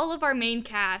have all of our main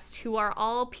cast who are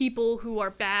all people who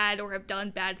are bad or have done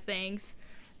bad things,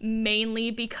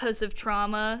 mainly because of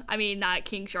trauma. I mean, not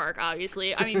King Shark,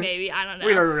 obviously. I mean, maybe, I don't know.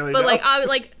 We don't really but know. like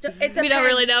It we don't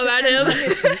really know about him.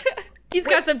 depends He's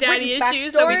got some daddy which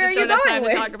issues that we backstory are just you don't have time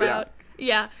going to with? talk about.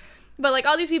 Yeah. But like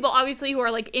all these people obviously who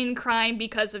are like in crime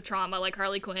because of trauma, like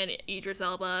Harley Quinn, Idris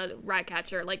Elba,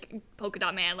 Ratcatcher, like Polka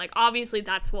Dot Man, like obviously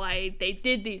that's why they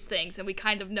did these things and we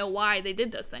kind of know why they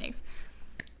did those things.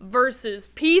 Versus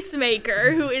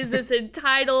Peacemaker, who is this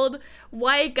entitled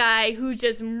white guy who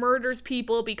just murders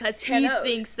people because he Thanos.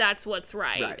 thinks that's what's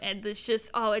right. Right. And it's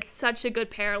just, oh, it's such a good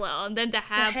parallel. And then to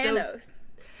have those Thanos.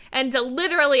 and to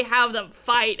literally have them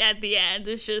fight at the end,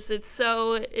 it's just it's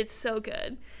so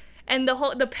good. And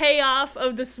the payoff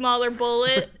of the smaller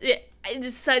bullet,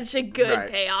 it's such a good Right.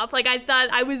 payoff. Like,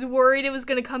 I was worried it was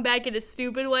gonna come back in a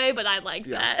stupid way, but I liked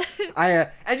that.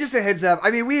 And just a heads up,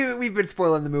 I mean, we've been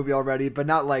spoiling the movie already, but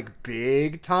not like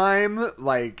big time,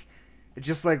 like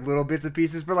just like little bits and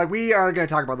pieces. But like, we aren't going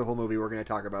to talk about the whole movie. We're going to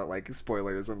talk about like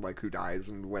spoilers and like who dies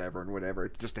and whatever.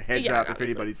 It's just a heads up if obviously.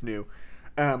 anybody's new.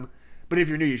 But if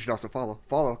you're new, you should also follow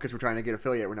because we're trying to get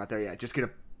affiliate. We're not there yet. Just gonna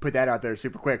put that out there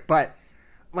super quick. But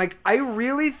like, I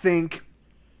really think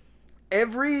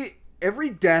every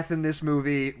death in this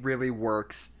movie really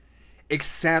works,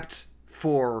 except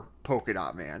for Polka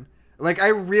Dot Man. Like, I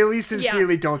really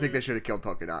sincerely don't think they should have killed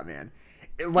Polka Dot Man.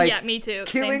 Like, Yeah, me too. Same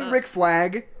Killing boat. Rick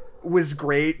Flag was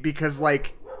great because,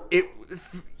 like,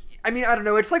 I mean, I don't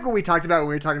know. It's like what we talked about when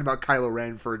we were talking about Kylo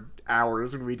Ren for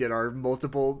hours when we did our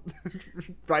multiple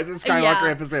Rise of Skywalker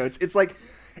episodes. It's like,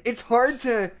 it's hard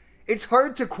to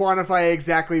quantify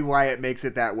exactly why it makes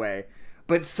it that way.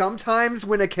 But sometimes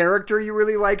when a character you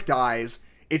really like dies,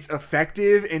 it's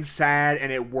effective and sad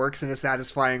and it works in a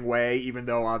satisfying way, even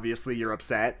though obviously you're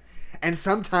upset. And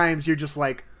sometimes you're just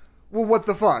like, well, what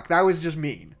the fuck? That was just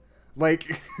mean.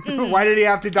 Like, why did he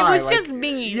have to die? It was just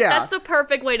mean. Yeah. That's the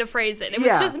perfect way to phrase it. It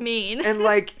was just mean. And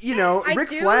like, you know, I Rick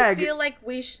do Flag... feel like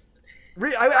we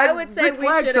I would say Rick we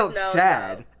Flag should've felt known,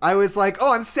 sad. though. I was like,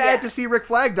 oh, I'm sad Yeah. to see Rick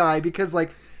Flag die because,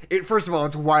 like, first of all,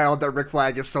 it's wild that Rick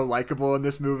Flag is so likable in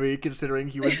this movie, considering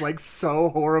he was like so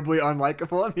horribly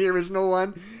unlikable in the original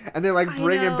one, and they like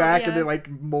bring him back and they like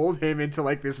mold him into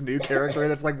like this new character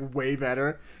that's like way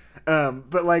better.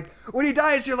 But like when he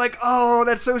dies, you're like, oh,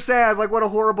 that's so sad. Like, what a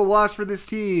horrible loss for this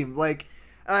team. Like,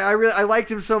 I liked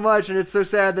him so much, and it's so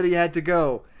sad that he had to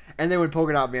go. And then when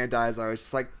Polka Dot Man dies, I was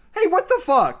just like, hey, what the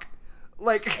fuck?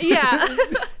 Like, Yeah.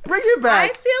 bring him back.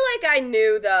 I feel like I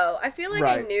knew, though. I feel like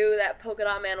I Right. knew that Polka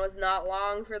Dot Man was not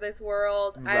long for this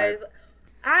world. Right.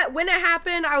 When it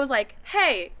happened, I was like,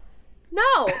 hey, no.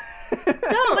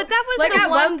 No, but that was Like, the at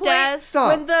one one point, death.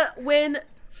 Stop.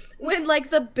 when like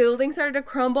the building started to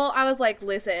crumble, I was like,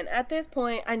 listen, at this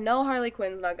point, I know Harley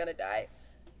Quinn's not gonna die.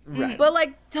 Right. But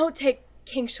like, don't take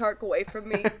King Shark away from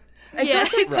me. And Yeah, don't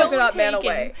take don't Polka Dot Man take him.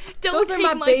 away. Don't Those are take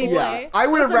my my babies. boy. Yeah, I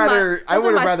would have Those are my- rather. I those are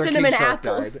would have my rather King cinnamon Shark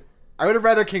apples. died. I would have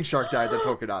rather King Shark died than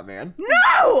Polka Dot Man.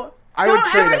 No! I would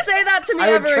Don't trade ever him. say that to me I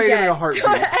would ever trade him again. in a heartbeat.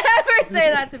 Don't ever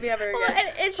say that to me ever again. Well, and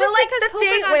it's But, just like, because the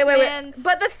thing. Polka Dot Wait. Man's-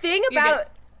 But the thing You're about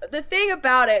the thing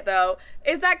about it though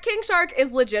is that King Shark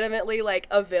is legitimately like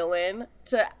a villain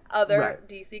to other Right.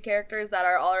 DC characters that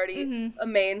are already a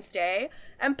mainstay,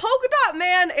 and Polka Dot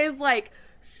Man is like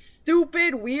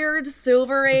stupid, weird,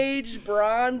 Silver Age,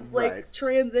 bronze, like Right.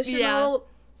 transitional.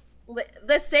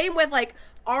 The same with like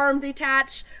arm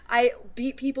detach. I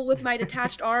beat people with my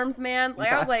detached arms, man.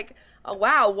 Like I was like, oh,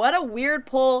 wow, what a weird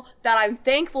pull that I'm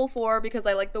thankful for because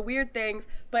I like the weird things,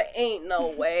 but ain't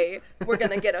no way we're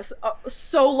gonna get a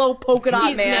solo Polka Dot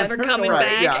He's Man. never coming Right,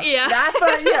 back. yeah. Yeah.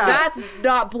 That's yeah. that's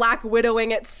not Black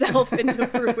Widowing itself into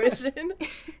fruition.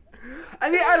 I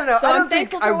mean, I don't know. So I I'm don't think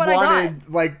thankful I for what I wanted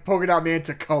like Polka Dot Man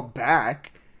to come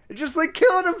back. Just like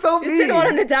killing him felt Just mean. didn't want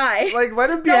him to die. Like, let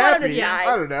him be Don't want him happy. to die.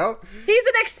 I don't know. He's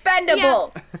an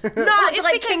expendable. Not it's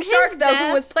like because King his Shark though, death-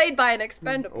 who was played by an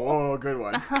expendable. Oh, good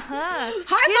one. High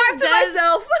five to death-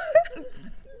 myself.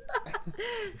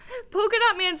 Polka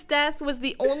Dot Man's death was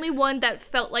the only one that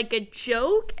felt like a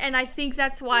joke, and I think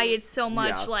that's why it's so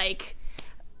much Yeah. like,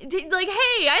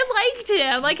 hey, I liked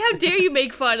him. Like, how dare you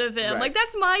make fun of him? Right. Like,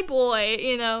 that's my boy,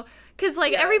 you know? Because,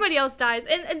 like, Yeah. everybody else dies.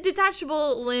 And a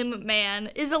detachable limb man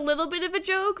is a little bit of a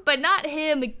joke, but not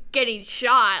him getting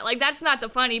shot. Like, that's not the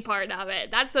funny part of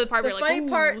it. That's the part The where you're funny like,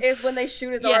 part ooh. is when they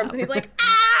shoot his Yeah. arms and he's like,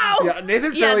 ow! Yeah,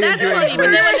 Nathan Yeah, Fillion that's doing funny. But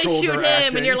great then when they shoulder shoot him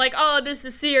acting. and you're like, oh, this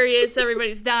is serious,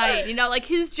 everybody's dying. You know, like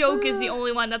his joke is the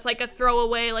only one that's like a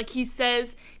throwaway. Like he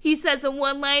says a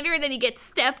one-liner and then he gets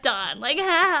stepped on. Like,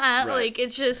 ha, Right. like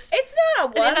it's just. It's not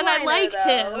a one And then I liked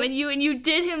him, and you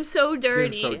did him so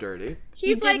dirty. Did him so dirty.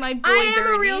 He's did like, my boy I am a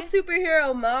dirty." real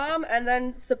superhero, mom. And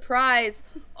then surprise,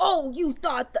 oh, you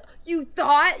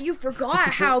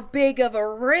forgot how big of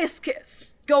a risk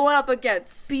going up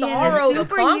against Being a Starro the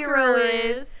superhero Conqueror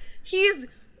is. He's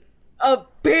a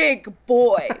big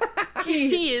boy.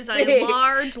 He is a big,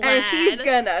 large and he's lad.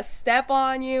 gonna step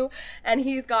on you. And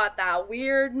he's got that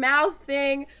weird mouth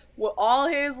thing with all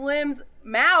his limbs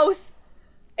mouth,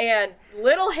 and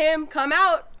little him come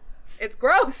out It's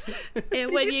gross.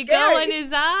 And when It's you go scary. in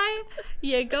his eye,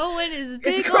 you go in his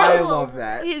big gross. I old, love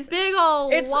that. his big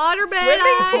old It's waterbed swimming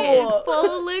eye. pool. It's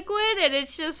full of liquid, and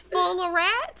it's just full of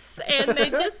rats, and they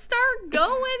just start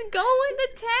going to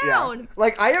town. Yeah.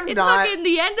 Like, I am It's not... fucking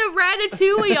the end of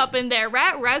Ratatouille up in there,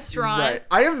 Rat Restaurant. Right.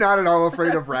 I am not at all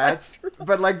afraid of rats,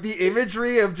 but like the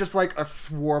imagery of just like a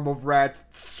swarm of rats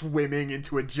swimming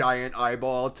into a giant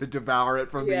eyeball to devour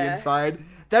it from the Yeah. inside,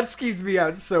 that skeeves me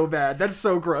out so bad. That's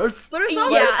so gross. But it's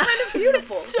also Yeah. kind of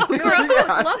beautiful. So You're gross. like,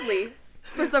 oh, it's lovely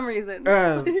for some reason.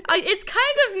 It's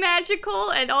kind of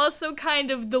magical and also kind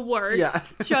of the worst.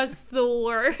 Yeah. Just the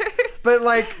worst. But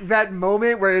like that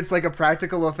moment where it's like a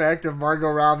practical effect of Margot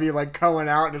Robbie like coming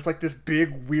out and it's like this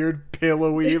big weird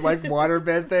pillowy like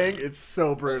waterbed thing, it's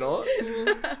so brutal.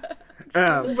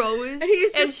 Rose.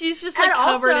 he's And just- she's just and like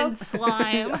covered also- in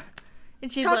slime.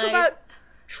 And she's Talk like, about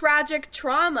tragic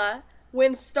trauma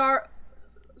when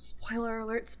spoiler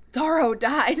alert, Starro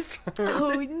dies.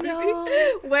 oh no.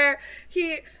 Where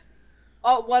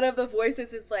one of the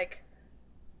voices is like,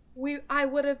 I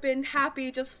would have been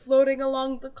happy just floating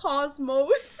along the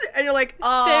cosmos. And you're like,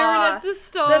 Staring at the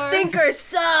stars. The Thinker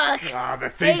sucks. The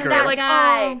Hate Thinker. that Like,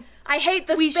 guy. oh, I hate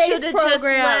the we space should have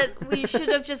program. we should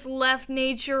have just left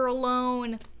nature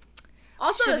alone.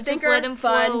 Also, the should've just Thinker, let him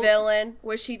fun float. villain.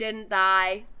 Wish he didn't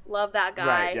die. Love that guy.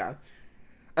 Right,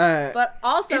 yeah. But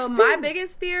also, It's my been-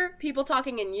 biggest fear, people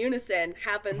talking in unison,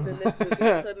 happens in this movie.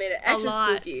 So it made it A extra lot.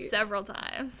 spooky. Several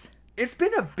times. It's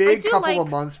been a big do couple like- of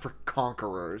months for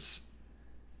Conquerors.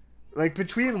 Like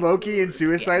between Loki and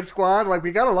Suicide Squad, like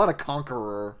we got a lot of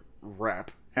Conqueror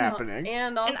rep happening.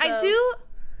 And also, And I do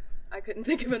I couldn't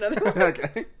think of another one.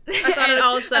 Okay. and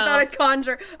also I thought of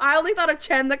Conjure. I only thought of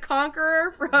Chen the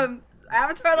Conqueror from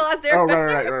Avatar: The Last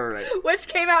Airbender, Oh, right. which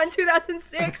came out in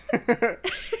 2006.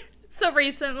 so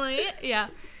recently, yeah.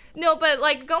 No, but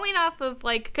like going off of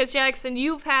like, because Jackson,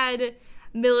 you've had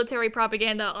military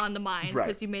propaganda on the mind Right.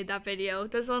 because you made that video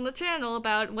that's on the channel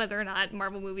about whether or not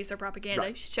Marvel movies are propaganda. Right.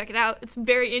 You should check it out. It's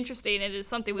very interesting. It is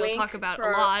something we'll Wink talk about a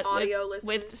for lot audio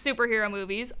with superhero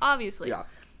movies, obviously. Yeah.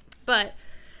 But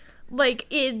like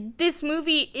this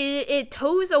movie, it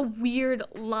toes a weird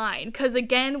line because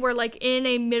again we're like in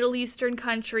a Middle Eastern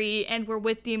country and we're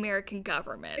with the American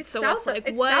government. It's so South, it's like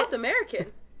it's what South American.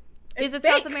 is It's it?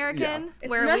 fake. South American? Yeah. It's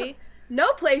Where no, are we?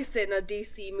 No place in a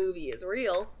DC movie is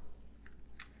real.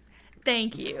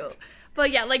 Thank you.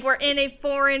 But yeah, like we're in a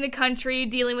foreign country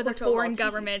dealing with a Corto foreign Maltese.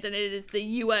 government, and it is the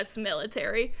U.S.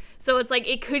 military. So it's like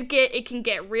it can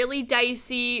get really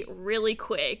dicey really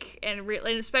quick, and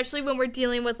especially when we're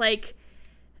dealing with like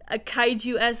a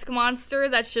kaiju-esque monster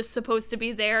that's just supposed to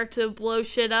be there to blow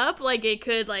shit up. Like it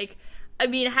could like. I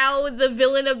mean, how the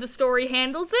villain of the story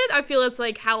handles it, I feel it's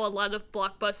like how a lot of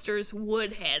blockbusters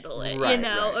would handle it, Right, you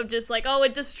know, right. of just like, oh,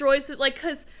 it destroys it, like,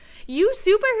 because you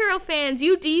superhero fans,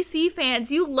 you DC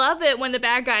fans, you love it when the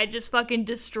bad guy just fucking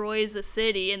destroys a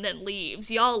city and then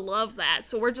leaves. Y'all love that,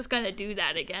 so we're just gonna do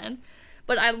that again.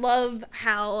 But I love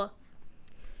how,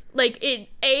 like, it,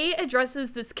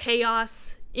 addresses this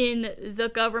chaos in the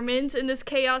government, and this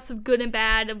chaos of good and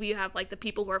bad, and you have, like, the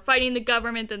people who are fighting the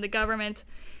government and the government.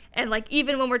 And, like,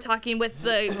 even when we're talking with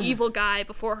the evil guy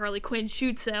before Harley Quinn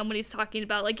shoots him, when he's talking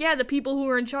about, like, yeah, the people who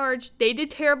were in charge, they did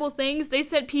terrible things. They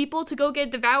sent people to go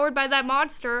get devoured by that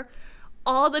monster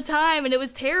all the time, and it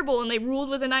was terrible, and they ruled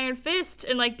with an iron fist.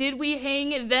 And, like, did we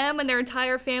hang them and their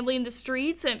entire family in the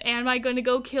streets? And am I going to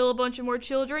go kill a bunch of more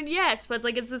children? Yes, but it's,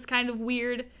 like, it's this kind of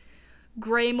weird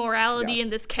gray morality Yeah.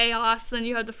 and this chaos. Then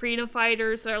you have the freedom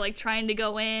fighters that are like trying to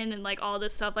go in and like all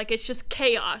this stuff. Like it's just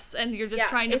chaos, and you're just Yeah,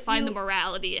 trying to if find you- the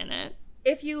morality in it.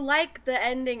 If you like the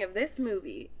ending of this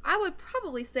movie, I would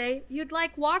probably say you'd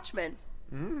like Watchmen.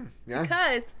 Yeah.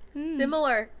 Because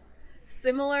similar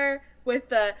with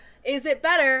the, is it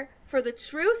better for the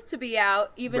truth to be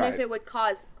out even if Right. it would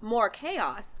cause more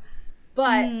chaos?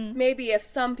 But maybe if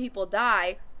some people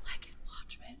die, like in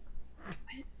Watchmen,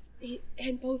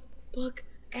 in both book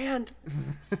and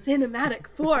cinematic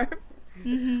form.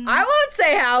 I won't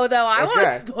say how though. I Okay.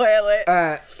 won't spoil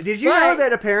it. Did you But know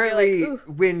that apparently you're like,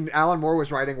 when Alan Moore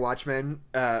was writing Watchmen,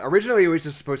 originally it was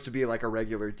just supposed to be like a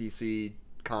regular DC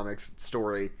Comics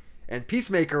story, and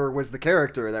Peacemaker was the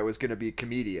character that was going to be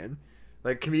comedian.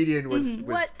 Like comedian was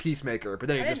What? Peacemaker, but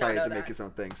then he I did not decided know to make that. his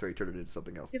own thing, so he turned it into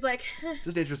something else. He's like,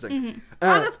 Just interesting.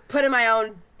 I'll just put in my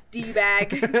own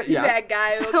D-bag Yeah.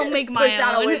 guy. who I'll gets make my pushed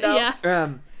out a own. window. Yeah.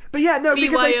 But yeah, no,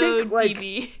 because I think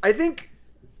BYODB. I think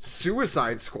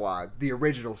Suicide Squad, the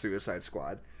original Suicide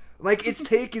Squad, like its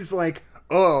take is like,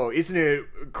 oh, isn't it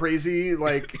crazy?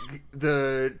 Like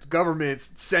the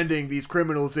government's sending these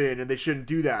criminals in, and they shouldn't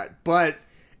do that. But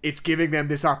it's giving them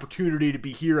this opportunity to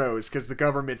be heroes because the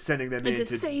government's sending them in to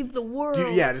save the world.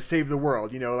 To save the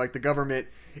world. You know, like the government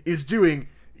is doing,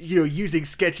 you know, using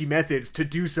sketchy methods to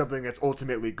do something that's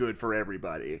ultimately good for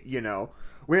everybody, you know?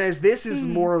 Whereas this is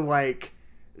more like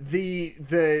the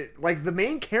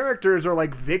main characters are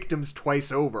like victims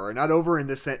twice over. Not only in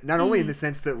the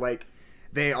sense that like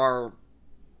they are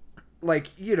like,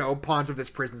 you know, pawns of this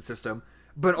prison system,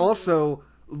 but also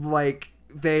like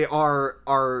they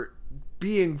are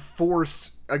being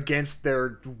forced against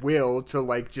their will to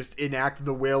like just enact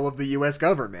the will of the US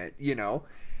government, you know?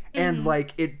 And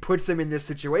like it puts them in this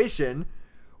situation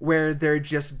where they're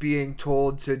just being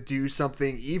told to do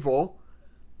something evil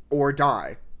or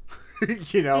die.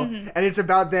 You know? And it's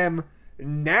about them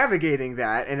navigating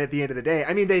that, and at the end of the day,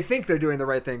 I mean, they think they're doing the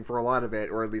right thing for a lot of it,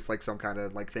 or at least like some kind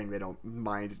of like thing they don't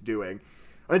mind doing,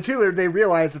 until they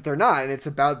realize that they're not, and it's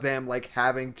about them like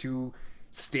having to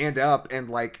stand up and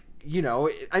like, you know,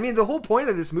 I mean, the whole point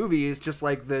of this movie is just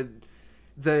like the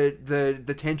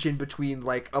tension between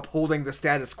like upholding the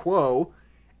status quo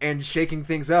and shaking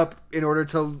things up in order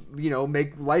to, you know,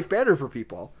 make life better for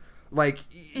people. Like,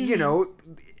 you know,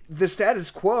 the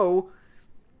status quo,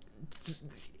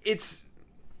 it's,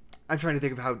 I'm trying to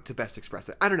think of how to best express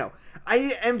it. I don't know.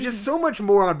 I am just so much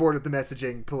more on board with the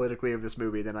messaging politically of this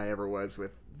movie than I ever was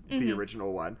with the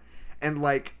original one. And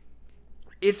like,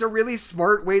 it's a really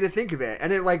smart way to think of it.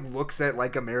 And it like looks at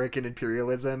like American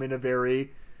imperialism in a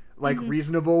very like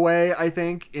reasonable way, I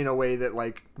think, in a way that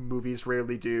like movies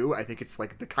rarely do. I think it's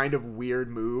like the kind of weird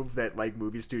move that like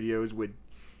movie studios would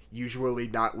usually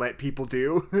not let people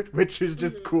do, which is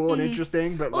just cool and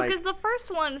interesting. But well, like, because the first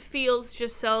one feels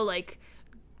just so like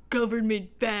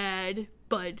government bad,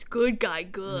 but good guy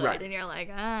good, right. And you're like,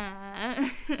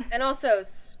 ah. And also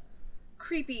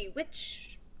creepy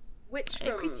witch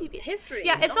from history.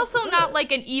 Yeah, it's also not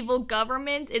like an evil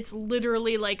government. It's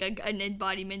literally like an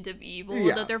embodiment of evil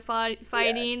that they're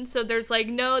fighting. Yeah. So there's like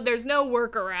there's no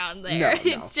workaround there. No.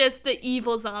 It's just the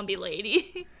evil zombie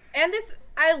lady. And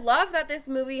I love that this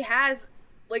movie has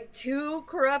like two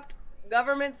corrupt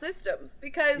government systems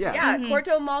because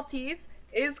Corto Maltese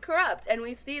is corrupt, and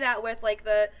we see that with like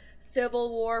the Civil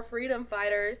War freedom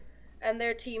fighters and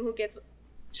their team who gets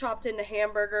chopped into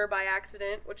hamburger by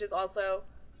accident, which is also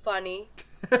funny.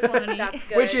 That's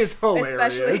good. Which is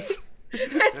hilarious.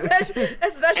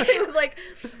 Especially with like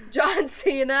John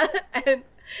Cena and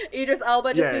Idris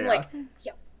Elba just being like,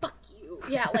 yeah, fuck you.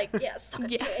 Yeah, like, yeah, suck a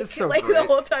dick. So like great. the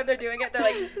whole time they're doing it, they're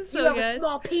like, you have a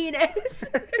small penis.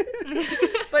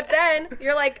 But then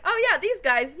you're like, oh yeah, these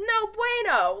guys, no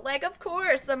bueno. Like, of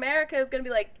course, America is gonna be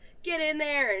like, get in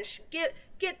there and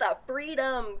get the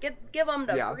freedom, give them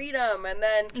the freedom, and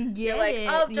then you're like,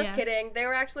 oh, just kidding. They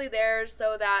were actually there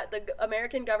so that the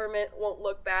American government won't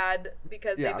look bad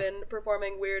because they've been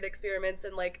performing weird experiments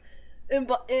and like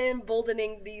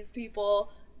emboldening these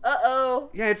people.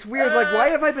 Yeah, it's weird. Like, why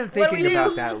have I been thinking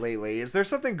about that lately? Is there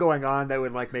something going on that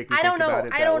would like make me think about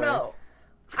it? I don't know.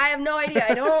 I have no idea.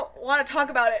 I don't want to talk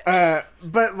about it.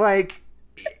 But like,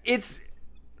 it's.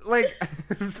 Like,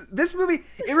 this movie,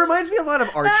 it reminds me a lot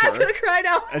of Archer. I'm gonna cry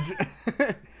now.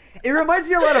 It reminds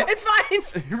me a lot of... It's fine.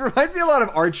 It reminds me a lot of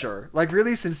Archer. Like,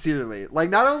 really sincerely. Like,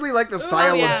 not only, like, the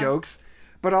style of jokes,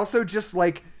 but also just,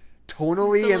 like,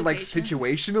 tonally and, like,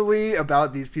 situationally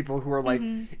about these people who are, like,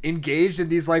 engaged in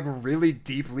these, like, really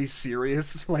deeply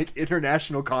serious, like,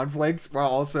 international conflicts, while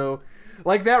also...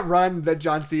 Like, that run that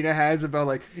John Cena has about,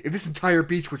 like, if this entire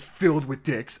beach was filled with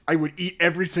dicks, I would eat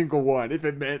every single one if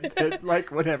it meant that,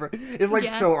 like, whatever. It's, like,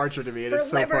 so Archer to me, and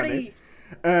it's so funny.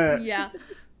 Yeah.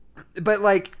 But,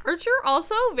 like... Archer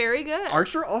also very good.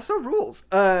 Archer also rules.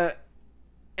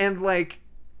 And, like,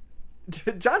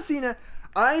 John Cena,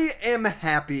 I am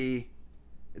happy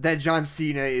that John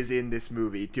Cena is in this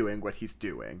movie doing what he's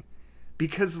doing.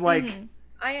 Because, like...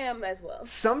 I am as well.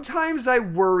 Sometimes I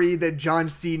worry that John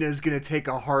Cena is going to take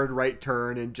a hard right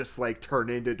turn and just, like,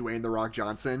 turn into Dwayne The Rock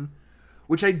Johnson.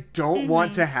 Which I don't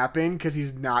want to happen because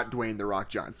he's not Dwayne The Rock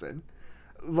Johnson.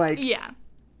 Like... Yeah.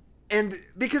 And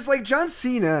because, like, John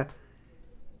Cena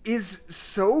is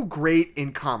so great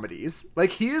in comedies. Like,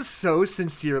 he is so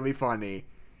sincerely funny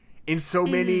in so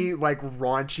many, like,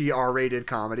 raunchy R-rated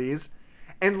comedies.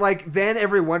 And, like, then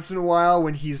every once in a while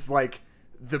when he's, like...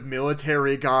 the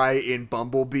military guy in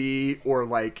Bumblebee or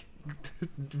like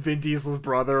Vin Diesel's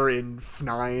brother in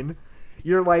F9,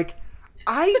 you're like,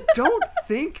 I don't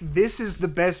think this is the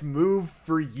best move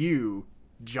for you,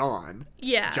 John.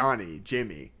 Yeah.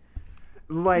 Jimmy.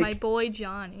 Like, my boy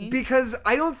Johnny. Because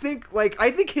I don't think, like,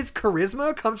 I think his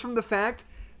charisma comes from the fact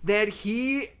that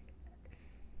he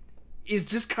is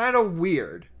just kind of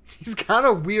weird. He's kind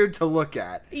of weird to look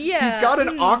at. Yeah. He's got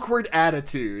an awkward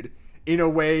attitude in a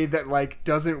way that, like,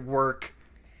 doesn't work.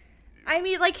 I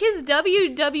mean, like, his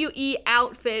WWE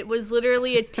outfit was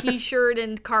literally a t-shirt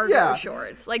and cargo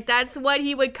shorts. Like, that's what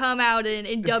he would come out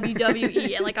in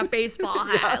WWE, and, like, a baseball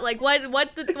hat. Yeah. Like, what's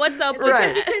up with that?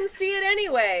 Because you couldn't see it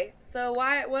anyway, so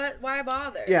why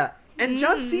bother? Yeah, and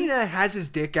John Cena has his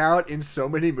dick out in so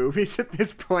many movies at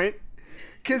this point.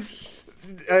 Because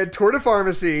Tour de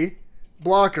Pharmacy,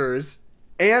 Blockers,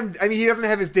 and, I mean, he doesn't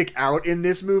have his dick out in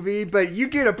this movie, but you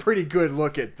get a pretty good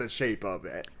look at the shape of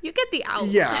it. You get the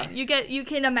outline. Yeah. You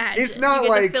can imagine. It's not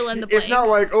like,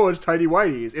 oh, it's tidy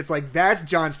whities. It's like, that's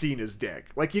John Cena's dick.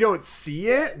 Like, you don't see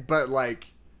it, but,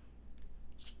 like,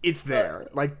 it's there.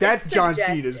 Like, that's John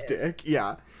Cena's dick.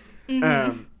 Yeah.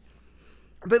 Mm-hmm.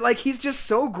 But, like, he's just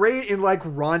so great in, like,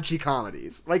 raunchy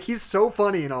comedies. Like, he's so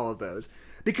funny in all of those.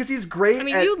 Because he's great. I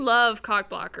mean, you love Cock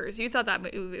Blockers. You thought that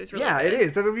movie was really good. It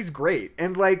is. That movie's great.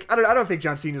 And, like, I don't think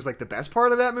John Cena's, like, the best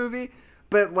part of that movie.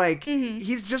 But, like,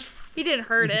 he's just... He didn't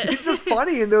hurt it. He's just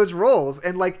funny in those roles.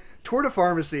 And, like, Tour de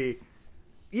Pharmacy...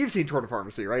 You've seen Tour de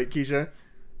Pharmacy, right, Keisha?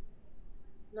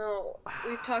 No.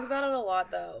 We've talked about it a lot,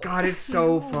 though. God, it's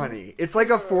so funny. It's like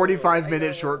a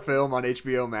 45-minute short film on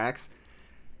HBO Max.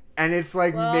 And it's,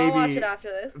 like, maybe I'll watch it after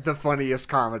this. The funniest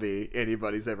comedy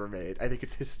anybody's ever made. I think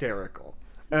it's hysterical.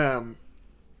 But,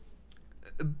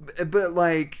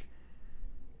 like,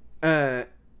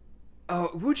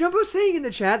 Wu Jumbo's saying in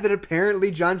the chat that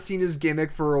apparently John Cena's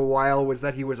gimmick for a while was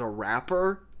that he was a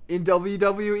rapper in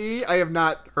WWE. I have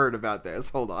not heard about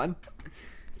this. Hold on.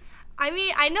 I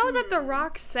mean, I know that The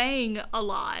Rock sang a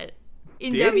lot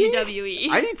in Did WWE. He?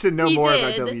 I need to know more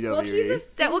about WWE. Well, he's a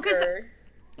singer.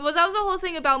 That was the whole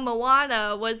thing about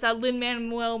Moana, was that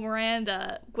Lin-Manuel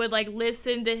Miranda would, like,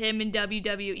 listen to him in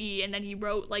WWE, and then he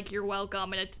wrote, like, You're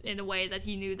Welcome in a way that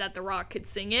he knew that The Rock could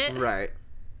sing it. Right.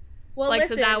 Well, like,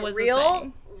 listen, so that was the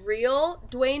thing. Real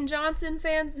Dwayne Johnson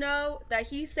fans know that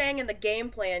he sang in the game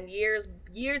plan years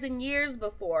and years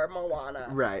before Moana.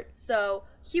 Right. So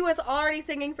he was already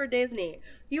singing for Disney.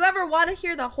 You ever want to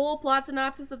hear the whole plot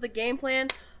synopsis of the game plan?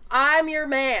 I'm your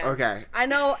man. Okay. I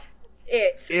know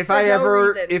it. If I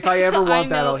ever want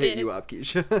that, I'll hit you up,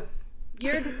 Keisha.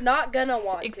 You're not gonna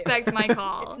want Expect to. my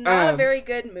call. It's not a very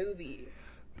good movie.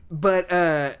 But,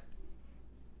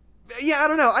 yeah, I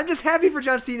don't know. I'm just happy for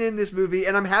John Cena in this movie,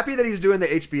 and I'm happy that he's doing the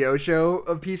HBO show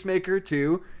of Peacemaker,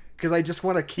 too, because I just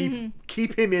want to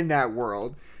keep him in that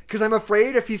world. Because I'm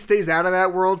afraid if he stays out of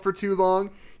that world for too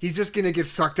long, he's just going to get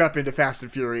sucked up into Fast and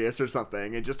Furious or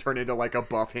something and just turn into, like, a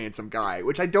buff, handsome guy,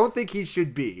 which I don't think he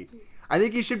should be. I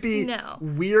think he should be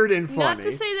weird and funny. Not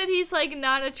to say that he's, like,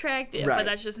 not attractive, but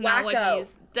that's just not what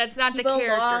that's not the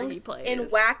character he plays. In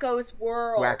Wacko's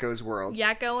world. Wacko's world.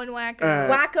 Yakko and Wacko.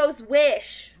 Wacko's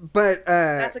Wish. But,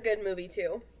 that's a good movie,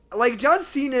 too. Like, John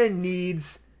Cena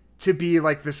needs to be,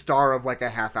 like, the star of, like, a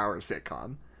half-hour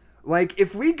sitcom. Like,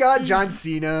 if we got John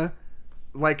Cena,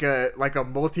 like a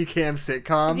multicam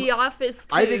sitcom... The Office,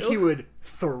 too. I think he would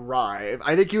thrive.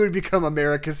 I think he would become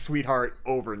America's sweetheart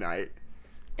overnight.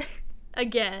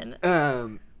 Again.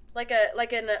 Like a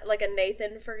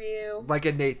Nathan for You. Like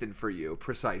a Nathan for You,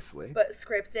 precisely. But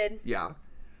scripted. Yeah.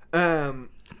 I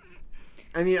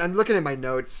mean, I'm looking at my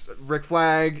notes. Rick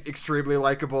Flag, extremely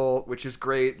likable, which is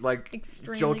great. Like,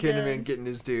 extremely Joel Kinnaman good. getting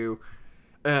his due.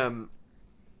 I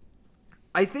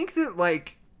think that,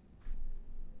 like,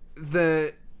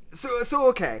 So,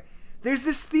 okay. There's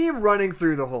this theme running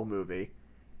through the whole movie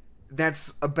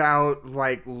that's about,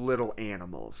 like, little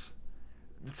animals.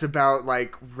 It's about,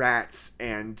 like, rats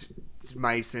and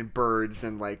mice and birds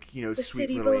and, like, you know, the sweet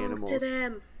city little belongs animals. to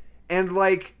them. And,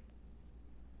 like,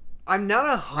 I'm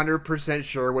not 100%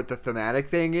 sure what the thematic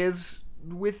thing is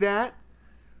with that.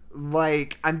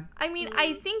 Like, I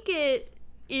think it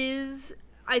is.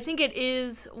 I think it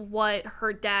is what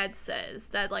her dad says,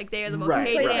 that, like, they are the most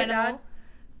hated animal.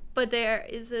 But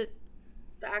is it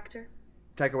the actor?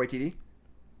 Taika Waititi?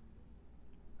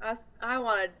 I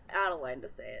wanted Adeline to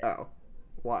say it. Oh.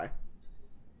 Why?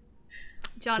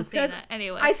 John Cena,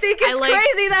 anyway. I think it's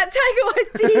crazy that Taika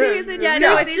Waititi is in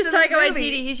it's just Taika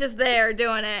Waititi. He's just there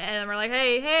doing it, and we're like,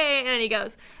 hey, and he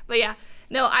goes. But yeah,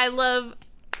 no,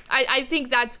 I think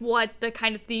that's what the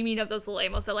kind of theming of those little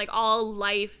animals, that, like, all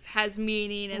life has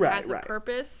meaning and has a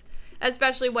purpose.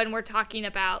 Especially when we're talking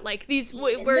about, like, the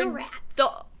rats.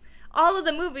 All of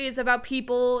the movies about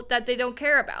people that they don't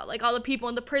care about. Like, all the people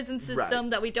in the prison system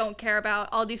that we don't care about.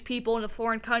 All these people in a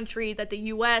foreign country that the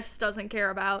U.S. doesn't care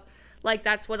about. Like,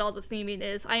 that's what all the theming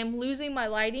is. I am losing my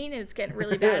lighting, and it's getting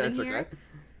really bad in here.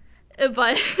 Okay.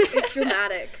 But it's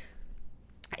dramatic.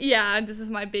 Yeah, this is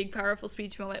my big powerful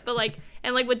speech moment. But like,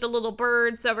 and like with the little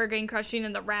birds that were getting crushed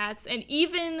and the rats, and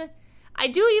even I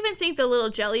do even think the little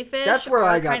jellyfish. That's where are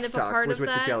I got kind of a stuck, part was of with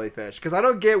that. the jellyfish. Because I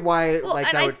don't get why Well, like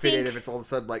and that I would fit in think- if it's all of a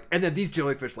sudden like, and then these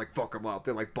jellyfish like fuck him up.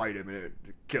 They like bite him and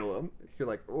kill him. You're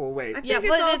like, oh wait. I think Yeah, it's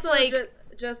but also it's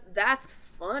like- just that's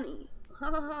funny.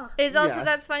 It's also Yeah.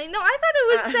 that's funny. No, I thought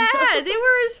it was sad. They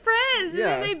were his friends,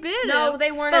 Yeah. and then they bit him. No,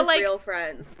 they weren't But, his like, real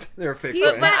friends. They're fake He,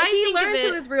 friends. but I he think of learns who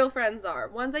it- his real friends are,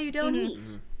 ones that you don't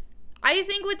meet. I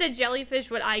think with the jellyfish,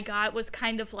 what I got was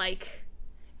kind of like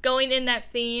going in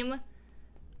that theme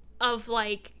of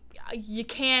like you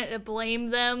can't blame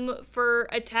them for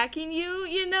attacking you,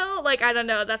 you know? Like, I don't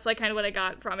know. That's like kind of what I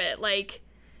got from it. Like,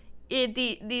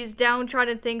 these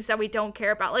downtrodden things that we don't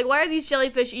care about. Like, why are these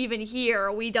jellyfish even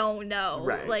here? We don't know.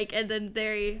 Right. Like, and then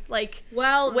they like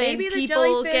Well, when maybe the people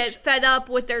jellyfish get fed up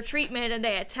with their treatment and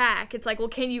they attack, it's like, well,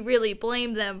 can you really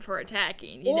blame them for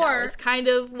attacking? You know, Or- it's kind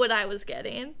of what I was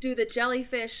getting. do the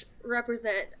jellyfish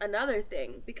represent another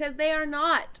thing? Because they are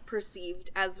not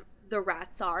perceived as the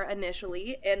rats are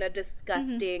initially in a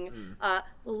disgusting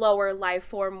lower life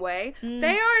form way.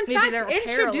 They are in Maybe fact they're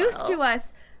introduced parallel. to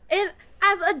us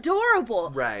as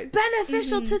adorable, Right.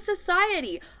 beneficial to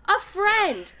society, a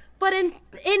friend. But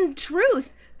in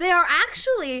truth, they are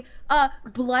actually a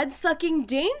blood-sucking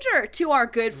danger to our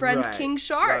good friend Right. King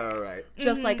Shark. Right.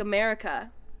 Just like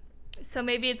America. So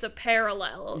maybe it's a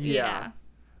parallel. Yeah.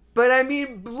 But I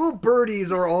mean, little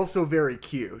birdies are also very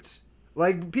cute.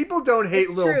 Like, people don't hate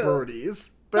It's little true.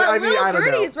 birdies. But I mean, little I don't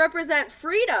birdies know. represent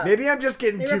freedom. Maybe I'm just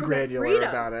getting They too represent granular freedom.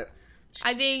 about it.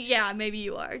 I think, yeah, maybe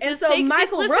you are. And so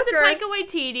Michael just listen Rooker- to Taika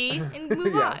Waititi and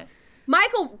move Yeah. on.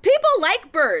 Michael, people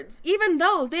like birds, even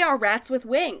though they are rats with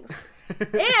wings.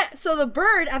 And so the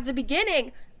bird at the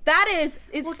beginning, that is,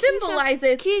 it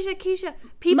symbolizes. Keisha.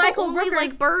 People Michael only Rooker's-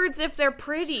 like birds if they're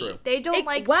pretty. True. They don't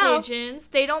like well- pigeons.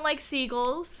 They don't like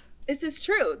seagulls. This is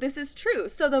true. This is true.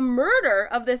 So the murder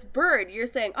of this bird, you're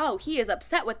saying, oh, he is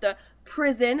upset with the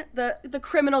prison, the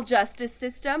criminal justice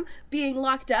system being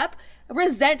locked up,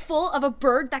 resentful of a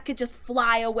bird that could just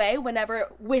fly away whenever it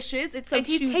wishes. It so And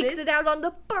he chooses. takes it out on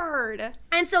the bird.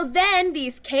 And so then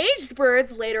these caged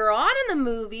birds later on in the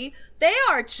movie, they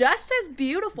are just as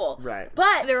beautiful. Right.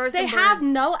 But There are they some have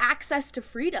birds. no access to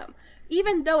freedom.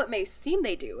 Even though it may seem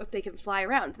they do if they can fly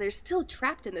around, they're still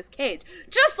trapped in this cage.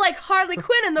 Just like Harley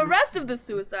Quinn and the rest of the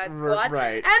Suicide Squad.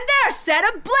 right. And they're set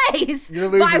ablaze You're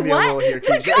losing by me a what? little here, The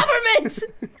Keisha.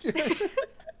 government!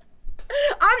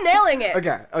 I'm nailing it.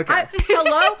 Okay.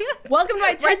 Hello? Welcome to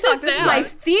my TED Write Talk. this This is down. my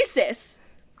thesis.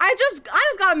 I just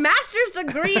got a master's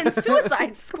degree in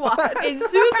Suicide Squad. In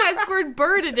Suicide Squad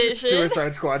Bird Edition.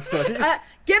 Suicide Squad studies.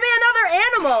 Give me another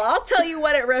animal. I'll tell you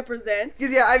what it represents.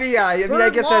 'Cause, yeah, I mean, I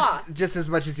Bird guess law. that's just as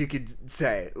much as you could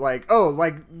say. Like, oh,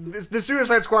 like the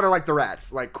Suicide Squad are like the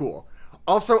rats. Like, cool.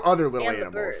 Also, other little And the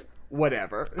animals. birds.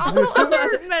 Whatever. Also,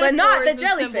 other But not the metaphors and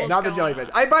jellyfish. symbols Not the go jellyfish.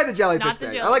 on. I buy the jellyfish Not the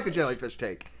thing. I like the jellyfish. jellyfish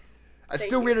take. I'm Thank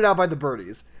still you. weirded out by the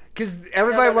birdies because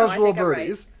everybody no, loves I little think I'm right.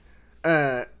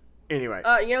 birdies. Anyway,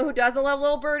 You know who doesn't love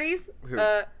little birdies? Who?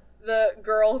 The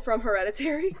girl from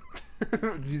Hereditary.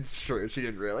 it's true. She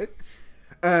didn't really.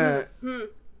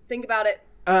 Think about it.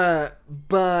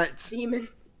 But Demon.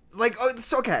 like, oh,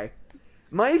 it's okay.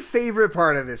 My favorite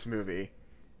part of this movie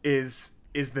is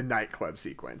the nightclub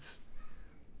sequence,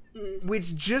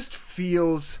 which just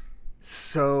feels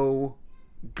so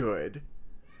good.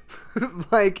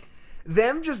 Like,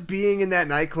 them just being in that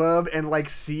nightclub and like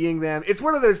seeing them, it's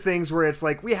one of those things where it's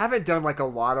like we haven't done like a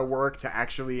lot of work to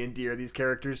actually endear these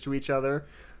characters to each other,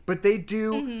 but they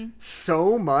do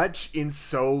so much in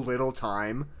so little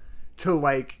time to,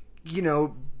 like, you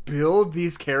know, build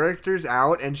these characters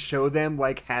out and show them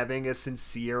like having a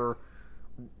sincere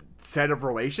set of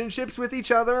relationships with each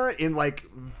other in like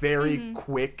very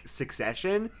quick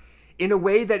succession in a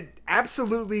way that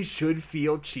absolutely should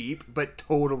feel cheap but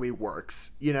totally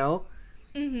works, you know?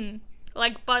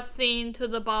 Like bus scene to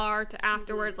the bar to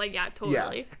afterwards. Like, yeah,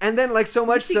 totally. Yeah. And then like so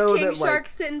much See so King that like Shark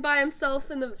sitting by himself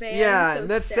in the van. yeah, so and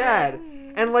that's sad.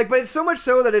 And like, but it's so much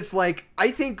so that it's like,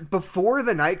 I think before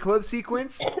the nightclub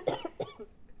sequence,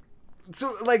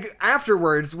 so like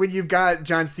afterwards, when you've got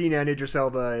John Cena and Idris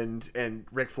Elba and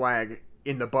Rick Flag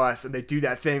in the bus, and they do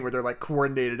that thing where they're like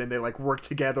coordinated and they like work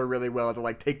together really well to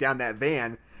like take down that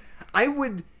van,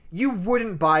 you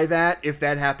wouldn't buy that if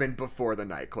that happened before the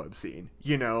nightclub scene,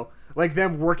 you know? Like,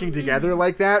 them working together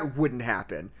like that wouldn't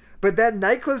happen. But that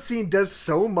nightclub scene does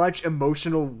so much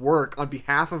emotional work on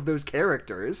behalf of those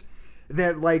characters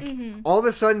that, like, all of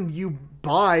a sudden you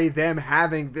buy them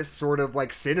having this sort of,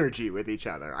 like, synergy with each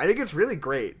other. I think it's really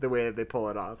great the way that they pull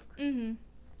it off.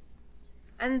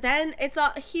 I And then it's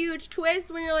a huge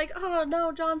twist when you're like, oh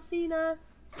no, John Cena,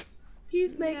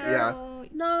 Peacemaker, Yeah.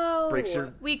 no. We breaks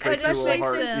couldn't your fix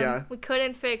heart. him. Yeah. We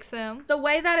couldn't fix him. The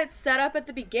way that it's set up at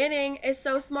the beginning is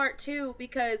so smart too,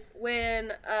 because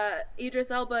when Idris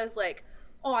Elba is like,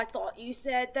 oh, I thought you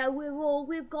said that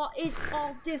we've got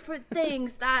all different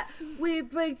things that we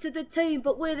bring to the team,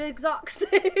 but we're the exact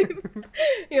same.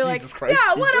 You're like, Jesus Christ,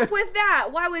 yeah, what Keisha. up with that?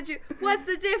 Why would you? What's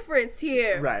the difference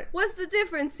here? Right. What's the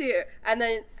difference here? And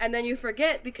then you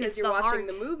forget because It's you're the watching heart.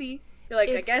 the movie. You're like,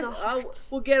 It's I guess the heart.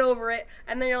 we'll get over it.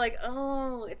 And then you're like,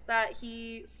 oh, it's that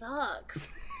he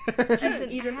sucks.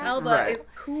 And Idris Elba Right. is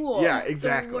cool. Yeah, The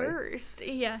exactly. worst.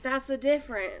 Yeah. That's the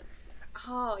difference.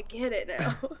 Oh, I get it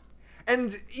now.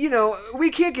 And, you know, we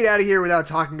can't get out of here without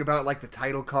talking about, like, the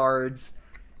title cards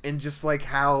and just, like,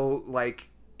 how, like,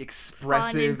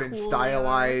 expressive Fun and and cool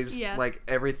stylized, they are. Yeah. like,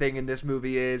 everything in this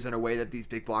movie is in a way that these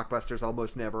big blockbusters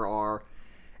almost never are.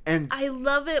 And I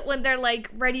love it when they're like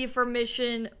ready for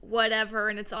mission, whatever,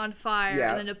 and it's on fire,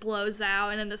 Yeah. and then it blows out,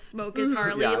 and then the smoke is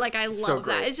Harley. Yeah, Like, I love so that.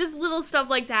 great. It's just little stuff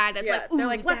like that. It's Yeah, like, ooh, they're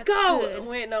like, let's that's go. good.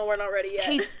 Wait, no, we're not ready yet.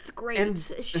 Tastes great. And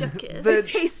Chef kiss. the- It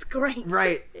tastes great.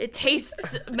 right. It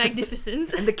tastes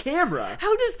magnificent. And the camera.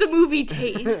 How does the movie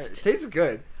taste? Tastes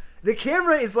good. The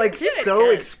camera is like Tastes so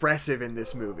good. expressive in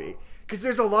this movie because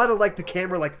there's a lot of like the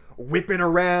camera like whipping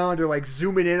around or like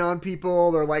zooming in on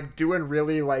people or like doing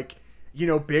really like, you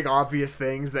know, big obvious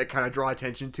things that kind of draw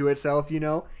attention to itself, you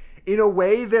know, in a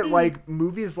way that like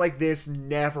movies like this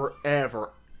never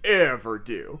ever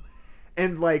do.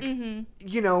 And like,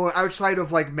 you know, outside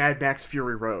of like Mad Max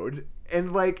Fury Road,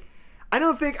 and like I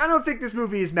don't think this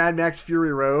movie is Mad Max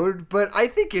Fury Road, but I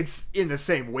think it's in the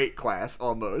same weight class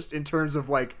almost in terms of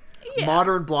like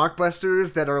modern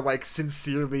blockbusters that are like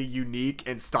sincerely unique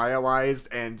and stylized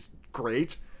and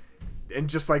great and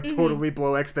just like totally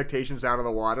blow expectations out of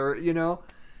the water, you know?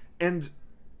 And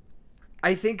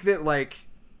I think that like,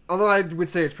 although I would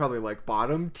say it's probably like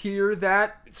bottom tier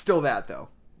still that though.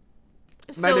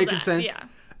 Am I Still making that, sense?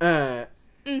 Yeah.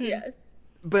 Yeah.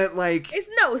 But like, It's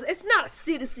not a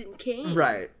Citizen Kane.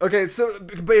 right. Okay, so,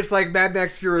 but it's like Mad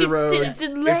Max Fury It's Road.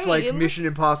 Citizen It's like Lame. Mission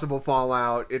Impossible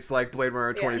Fallout. It's like Blade Runner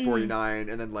Yeah. 2049,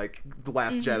 and then like The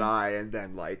Last Jedi, and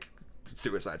then like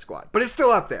Suicide Squad. But it's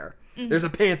still up there. There's a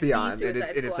pantheon, The and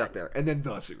it's Suicide up Squad. there. And then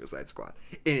The Suicide Squad.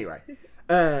 Anyway.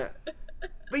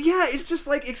 But yeah, it's just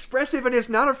like expressive, and it's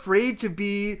not afraid to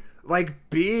be like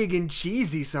big and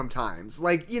cheesy sometimes.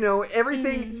 Like, you know,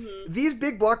 everything, these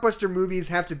big blockbuster movies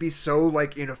have to be so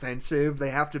like inoffensive. They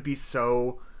have to be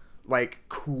so like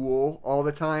cool all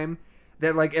the time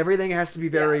that like everything has to be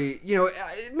very, you know,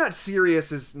 not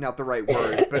serious is not the right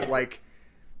word, but like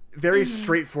very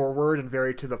straightforward and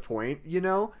very to the point, you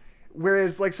know?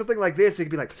 Whereas like something like this, it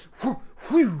could be like whoo,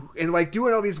 whoo, and like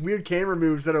doing all these weird camera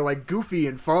moves that are like goofy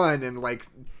and fun and like,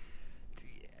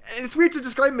 and it's weird to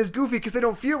describe them as goofy because they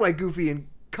don't feel like goofy in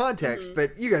context,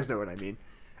 but you guys know what I mean.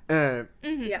 Yeah.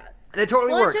 And it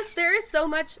totally Well, works. just there is so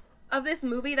much of this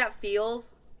movie that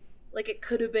feels like it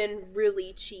could have been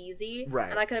really cheesy. Right.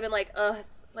 And I could have been like,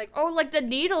 like, Or like the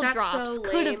needle That's drops so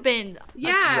could lame. have been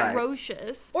Yeah.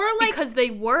 atrocious. Or, like- because they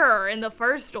were in the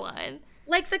first one.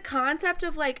 like the concept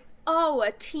of like, oh,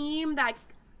 a team that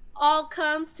all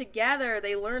comes together,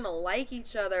 they learn to like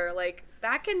each other, like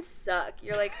that can suck.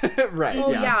 You're like, right.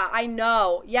 oh yeah, I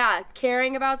know. Yeah,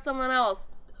 caring about someone else,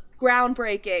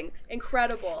 groundbreaking,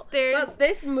 incredible. There's- But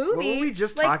this movie, What were we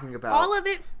just like, talking about? all of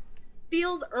it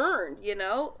feels earned, you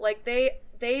know? Like they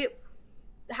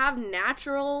have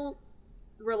natural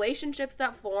relationships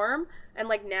that form and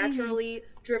like naturally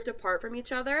drift apart from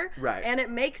each other. Right. And it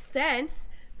makes sense.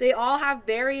 They all have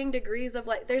varying degrees of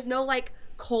like there's no like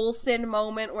Coulson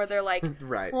moment where they're like,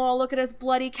 Right. oh, look at his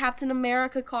bloody Captain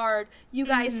America card. You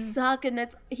guys suck and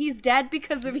he's dead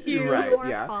because of you. Right. Your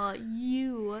yeah. fault.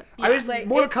 You. I was like,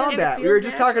 Mortal it Kombat. We feels were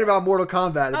just talking natural. about Mortal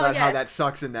Kombat about how yes. that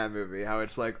sucks in that movie. How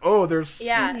it's like, oh, they're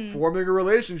Yeah. forming a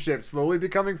relationship, slowly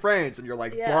becoming friends, and you're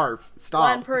like, Yeah. barf,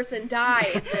 stop. One person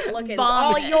dies and look, it's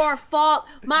all Vomit. your fault.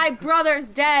 My brother's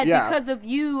dead Yeah. because of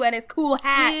you and his cool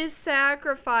hat. His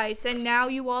sacrifice, and now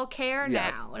you all care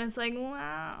Yeah. now. And it's like,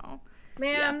 wow.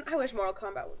 Man, I wish Mortal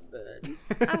Kombat was good.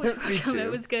 I wish Me Mortal Kombat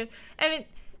too. was good.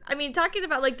 I mean, talking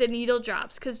about like the needle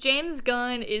drops, because James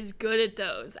Gunn is good at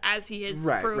those, as he has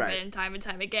Right, proven right. time and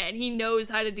time again. He knows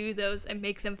how to do those and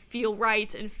make them feel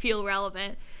right and feel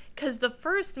relevant. Because the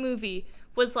first movie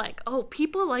was like, oh,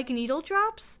 people like needle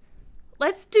drops?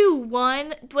 Let's do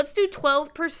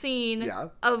 12 per scene Yeah.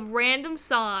 of random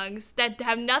songs that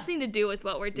have nothing to do with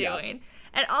what we're Yeah. doing.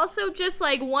 And also just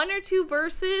like one or two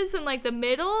verses in like the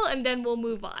middle, and then we'll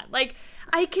move on. Like,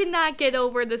 I cannot get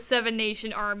over the Seven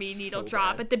Nation Army needle So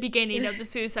drop bad. at the beginning of the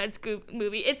Suicide Scoop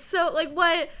movie. It's so like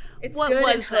what It's what good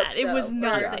was in that? Hook, It was though.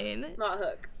 nothing. Not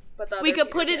Hook, but the We other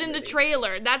could put it Peter in the Pan movie.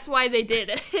 trailer. That's why they did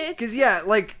it. Because, yeah,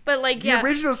 like, But like the yeah,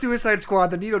 original Suicide Squad,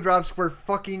 the needle drops were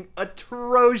fucking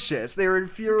atrocious. They were they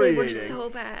infuriating. were so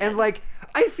bad. And, like,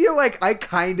 I feel like I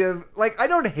kind of, like, I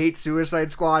don't hate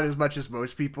Suicide Squad as much as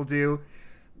most people do.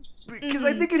 Because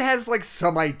I think it has, like,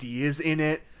 some ideas in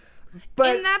it.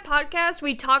 But in that podcast,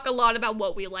 we talk a lot about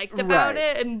what we liked about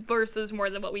Right. it, and versus more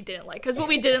than what we didn't like. Because what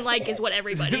we didn't like is what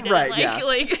everybody didn't right, like. yeah.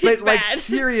 Like, but it's like bad.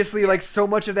 seriously, like so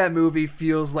much of that movie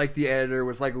feels like the editor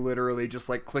was like literally just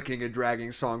like clicking and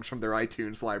dragging songs from their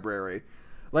iTunes library,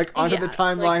 like onto the Yeah,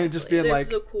 timeline like, and just being This like,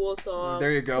 is a cool song.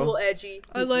 there you go. Cool, edgy.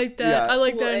 I like that. yeah. I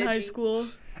like Cool, that in high edgy. school.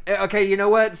 Okay, you know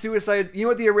what? You know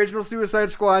what the original Suicide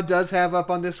Squad does have up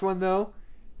on this one though,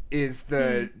 is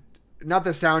the not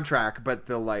the soundtrack, but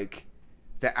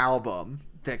the album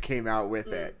that came out with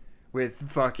it, with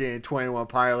fucking 21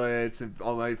 Pilots and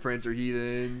All My Friends Are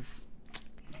Heathens.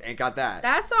 Ain't got that.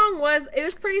 That song was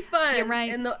pretty fun. You're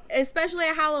right. And especially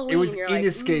at Halloween. It was you're like,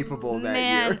 inescapable that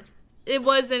Man, year. it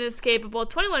was inescapable.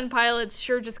 21 Pilots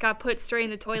sure just got put straight in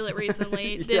the toilet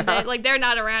recently, Yeah. did they? Like, they're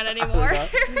not around anymore.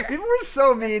 People were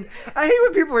so mean. I hate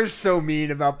when people are so mean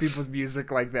about people's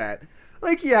music like that.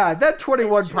 Like, yeah, that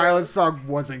 21 It's true. Pilots song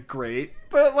wasn't great,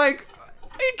 but like,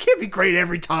 it can't be great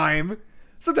every time.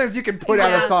 Sometimes you can put out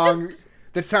a Yeah. song Just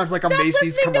that sounds like a stop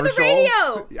Macy's listening to the commercial.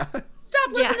 radio. Yeah.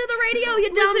 Stop listening Yeah. to the radio, you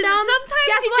dumb Listen, dumb. sometimes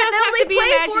Guess you what? just They have only to be play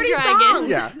Imagine 40 Dragons.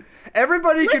 Yeah.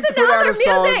 Everybody can Listen put to out a other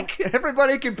song. music.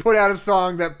 Everybody can put out a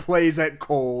song that plays at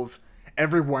Kohl's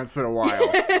every once in a while.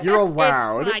 You're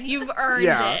allowed. It's fine. You've earned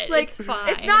Yeah. it. Like, it's fine.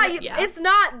 It's Yeah.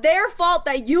 not their fault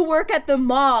that you work at the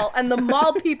mall and the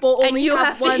mall people only and you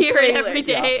have to one hear it playlist. every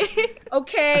day.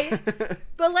 Okay,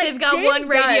 but like They've got James one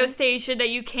radio Gunn, station that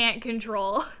you can't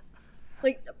control.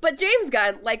 but James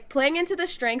Gunn, like playing into the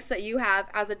strengths that you have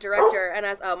as a director and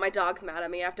as my dog's mad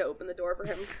at me. I have to open the door for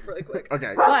him really quick.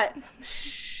 Okay. But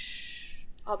shh,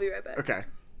 I'll be right back. Okay.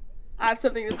 I have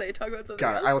something to say. Talk about something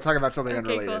Got it. else. I will talk about something Okay,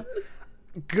 unrelated.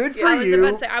 cool. Good for I was you.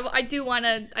 about to say, I do want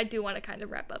to kind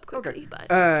of wrap up quickly, Okay.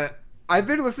 but I've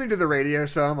been listening to the radio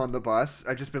some on the bus.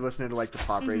 I've just been listening to like the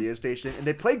pop radio station, and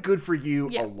they play "Good for You"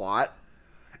 Yeah. a lot.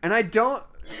 And I don't.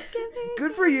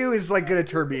 "Good for You" is like gonna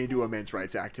turn me into a men's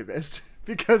rights activist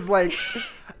because like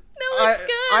no, it's good.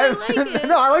 I like it.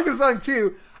 no, I like the song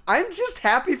too. I'm just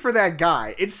happy for that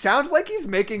guy. It sounds like he's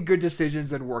making good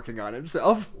decisions and working on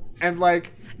himself, and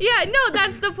like. Yeah, no,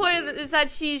 that's the point of it, is that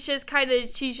she's just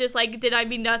like, did I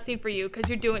mean nothing for you because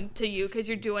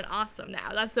you're doing awesome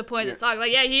now. That's the point of the song.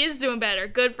 Like, yeah, he is doing better.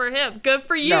 Good for him. Good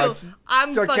for you. No, it's I'm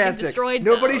fucking sarcastic. destroyed.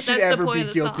 Nobody though. should That's the ever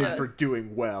point be of the guilted song. for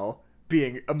doing well,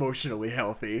 being emotionally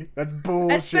healthy. That's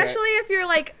bullshit. Especially if you're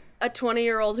like a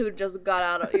 20-year-old who just got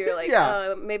out of, you're like,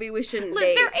 Yeah. maybe we shouldn't Look,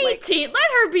 date. they're Like, 18. Let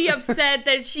her be upset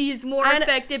that she's more And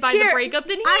affected by here, the breakup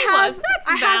than he I have- was. That's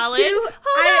I have valid. two-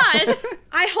 Hold on.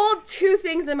 I hold two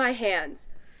things in my hands.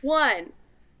 One,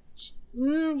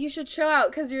 you should chill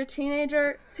out because you're a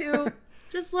teenager. Two,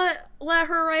 just let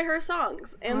her write her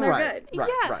songs and they're Right, good. right,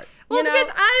 Yeah. right. Well, You know, because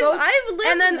both- I've lived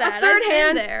and then that. a third I've been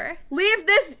hand, there. leave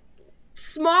this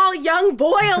small young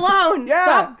boy alone. Yeah.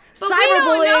 Stop But we don't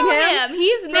cyberbullying know him.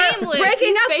 He's for nameless. breaking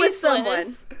He's up with faceless. someone.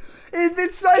 It's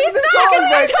He's the not song,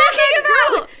 gonna like, be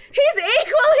talking about. He's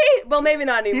equally well, maybe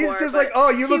not anymore. he's just but like, oh,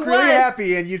 you look he really was.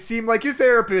 happy, and you seem like your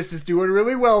therapist is doing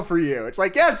really well for you. It's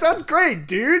like, yeah, it sounds great,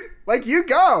 dude. Like, you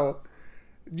go.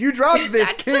 You dropped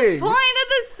this That's king. the point of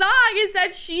the song is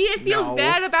that she feels No.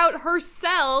 bad about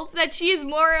herself, that she is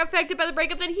more affected by the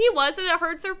breakup than he was, and it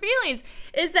hurts her feelings.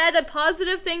 Is that a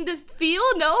positive thing to feel?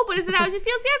 No, but is it how she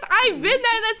feels? Yes, I've been in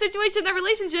that situation, in that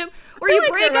relationship, where feel you like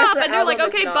the break rest up of the and they're like,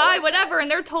 album is okay, not bye, like whatever, that.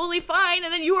 and they're totally fine,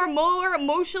 and then you are more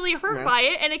emotionally hurt Yeah. by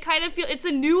it, and it kind of it's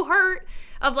a new hurt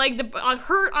of like the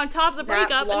hurt on top of the That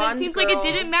breakup, and it blonde seems like it girl-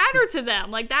 didn't matter to them.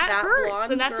 Like that that hurts,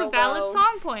 blonde and that's a girl, valid though.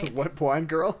 song point. What, blind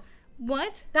girl?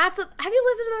 What? Have you listened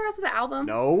to the rest of the album?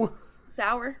 No.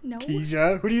 Sour. No.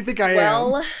 Keisha, who do you think I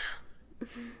am?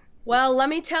 Well, let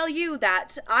me tell you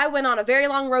that I went on a very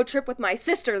long road trip with my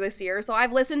sister this year, so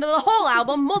I've listened to the whole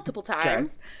album multiple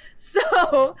times.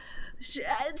 So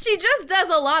she just does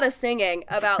a lot of singing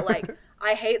about like,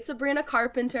 I hate Sabrina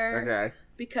Carpenter Okay.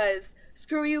 because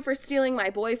screw you for stealing my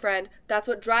boyfriend. That's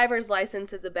what driver's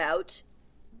license is about.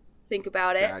 Think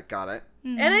about it. Yeah, got it.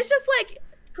 And it's just like,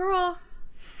 girl,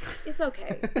 it's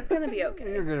okay. It's gonna be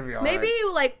okay. You're gonna be alright. Maybe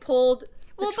you like pulled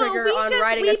trigger on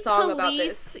writing a song about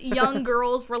this. We police young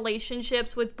girls'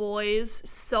 relationships with boys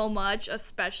so much,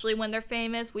 especially when they're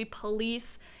famous. We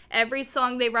police every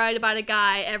song they write about a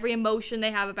guy, every emotion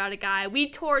they have about a guy. We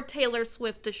tore Taylor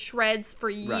Swift to shreds for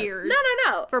years.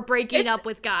 No. For breaking up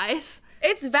with guys.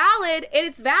 It's valid, and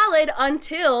it's valid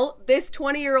until this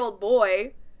 20-year-old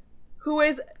boy,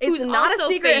 who's not a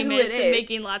secret who it is, and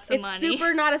making lots of money. It's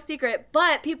super not a secret,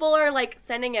 but people are like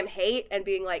sending him hate and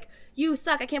being like, "You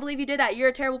suck! I can't believe you did that. You're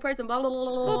a terrible person." Blah blah blah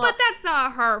blah. Well, but that's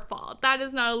not her fault. That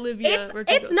is not Olivia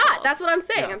Rodrigo's It's not. fault. That's what I'm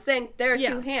saying. Yeah. I'm saying there are Yeah.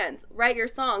 two hands. Write your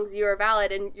songs. You are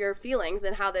valid in your feelings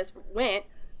and how this went.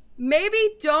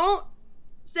 Maybe don't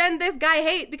send this guy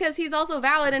hate because he's also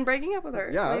valid in breaking up with her.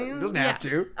 Yeah, it doesn't have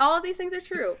to. All of these things are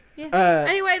true.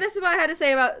 Anyway, This is what I had to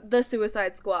say about the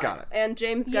Suicide Squad. Got it. And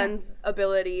James Gunn's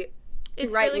ability to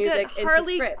It's write really music good. into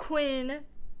Harley scripts. Quinn,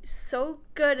 so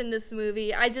good in this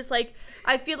movie. I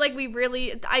feel like we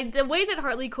really, the way that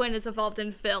Harley Quinn has evolved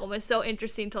in film is so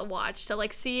interesting to watch. To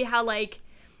like see how like,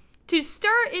 to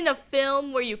start in a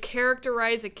film where you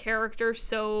characterize a character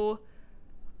so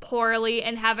poorly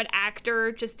and have an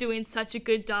actor just doing such a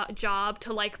good job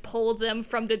to like pull them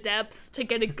from the depths to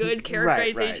get a good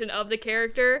characterization of the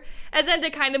character, and then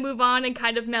to kind of move on and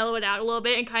kind of mellow it out a little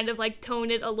bit and kind of like tone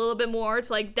it a little bit more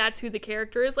to like that's who the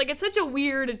character is. Like it's such a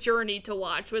weird journey to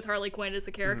watch with Harley Quinn as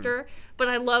a character, but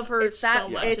I love her so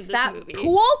much in this movie.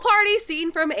 Pool party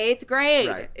scene from 8th grade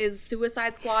Right. is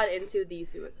Suicide Squad into the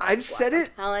Suicide Squad. I've said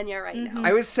it. I'm telling you right now.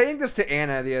 I was saying this to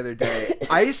Anna the other day.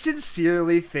 I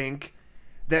sincerely think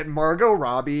that Margot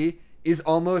Robbie is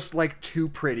almost like too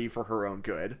pretty for her own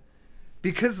good.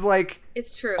 Because like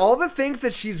It's true. all the things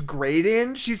that she's great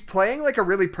in, she's playing like a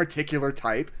really particular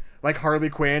type, like Harley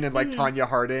Quinn and like Tanya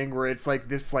Harding, where it's like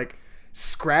this like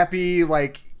scrappy,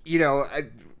 like, you know,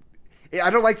 I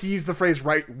don't like to use the phrase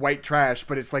white trash,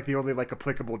 but it's like the only like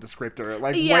applicable descriptor.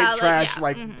 Like white trash,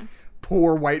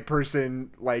 poor white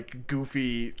person, like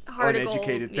goofy,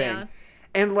 uneducated thing. Yeah.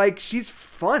 And like she's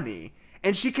funny.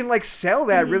 And she can like sell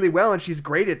that really well, and she's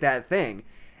great at that thing.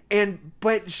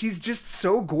 But she's just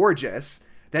so gorgeous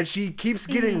that she keeps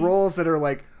getting roles that are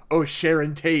like, oh,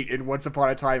 Sharon Tate in Once Upon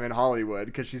a Time in Hollywood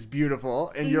because she's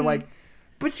beautiful, and you're like,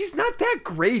 but she's not that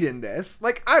great in this.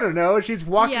 Like, I don't know, she's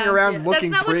walking around looking pretty.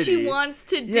 That's not what she wants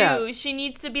to do. Yeah. She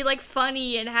needs to be like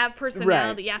funny and have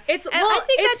personality. Right. Yeah, I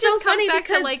think it's that just so funny comes back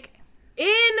because to like.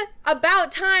 in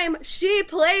About Time, she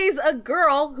plays a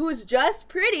girl who's just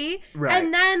pretty, Right.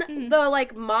 and then the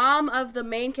like mom of the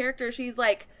main character, she's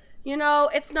like, you know,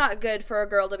 it's not good for a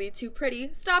girl to be too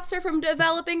pretty. Stops her from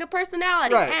developing a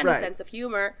personality and a sense of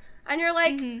humor. And you're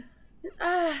like,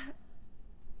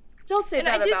 don't say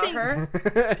that about her.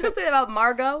 Don't say that about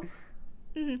Margot.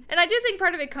 And I do think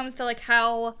part of it comes to like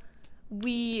how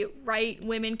we write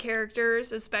women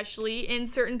characters, especially in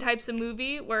certain types of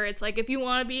movie, where it's like if you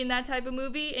want to be in that type of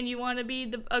movie and you want to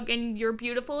be and you're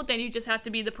beautiful, then you just have to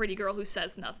be the pretty girl who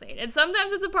says nothing. And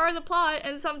sometimes it's a part of the plot,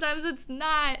 and sometimes it's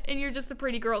not, and you're just a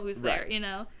pretty girl who's there, you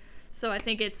know. So I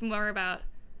think it's more about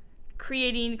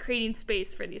creating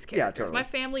space for these characters. Yeah, totally. My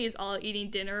family is all eating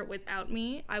dinner without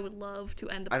me. I would love to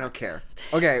end the podcast. I don't care.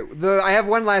 Okay, I have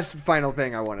one last final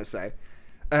thing I want to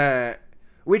say.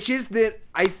 Which is that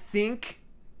I think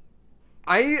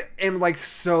I am like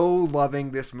so loving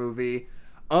this movie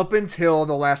up until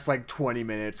the last like 20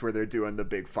 minutes where they're doing the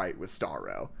big fight with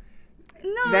Starro.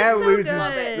 No, That it's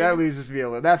so good. loses me a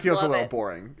little. That feels Love a little it.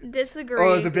 boring. Disagree.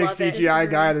 Oh, there's a big Love it.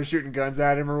 CGI guy. They're shooting guns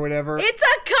at him or whatever. It's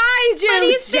a kaiju, But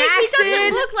he's fake. He Jackson.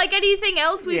 doesn't look like anything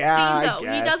else we've Yeah, I seen, though.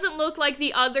 He guess. doesn't look like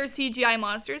the other CGI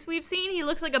monsters we've seen. He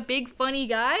looks like a big, funny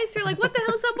guy. So you're like, what the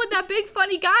hell's up with that big,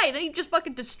 funny guy? And then he just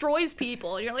fucking destroys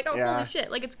people. And you're like, oh, Yeah. holy shit.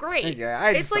 Like, it's great. Yeah,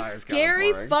 I just It's thought like it was kinda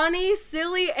scary, boring. funny,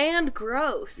 silly, and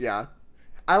gross. Yeah.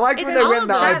 I liked when It's they all win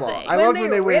the of that eyeball. thing. I love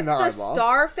when they win rip the eyeball.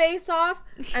 star face off,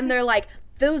 and they're like,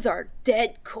 those are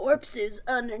dead corpses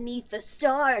underneath the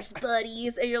stars,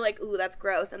 buddies. And you're like, ooh, that's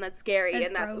gross, and that's scary, That's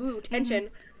and that's, gross. ooh,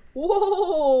 tension.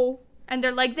 Whoa. And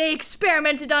they're like, they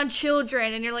experimented on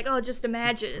children. And you're like, oh, just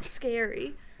imagine. It's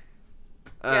scary.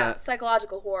 Yeah,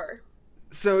 psychological horror.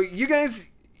 So you guys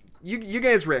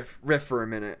riff for a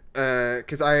minute,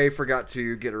 because I forgot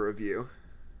to get a review.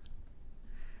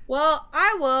 Well,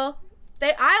 I will.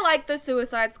 I like the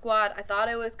Suicide Squad. I thought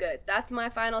it was good. That's my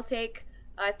final take.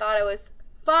 I thought it was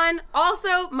fun.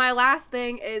 Also, my last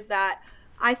thing is that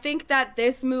I think that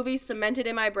this movie cemented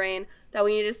in my brain that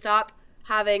we need to stop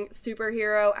having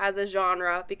superhero as a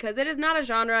genre, because it is not a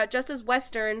genre, just as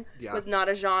Western was not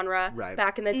a genre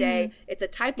back in the day. It's a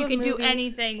type of movie. You can do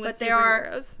anything with but there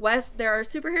are superheroes. there are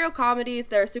superhero comedies,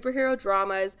 there are superhero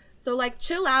dramas. So like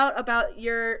chill out about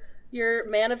your your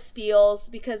Man of Steels,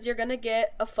 because you're gonna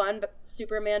get a fun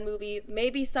Superman movie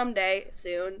maybe someday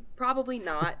soon. Probably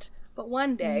not, but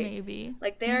one day. Maybe.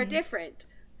 Like, they are different.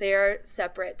 They are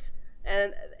separate.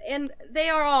 And they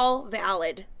are all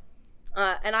valid.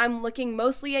 And I'm looking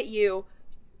mostly at you,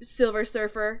 Silver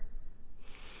Surfer.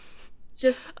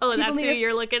 Just Oh, people that's who need to-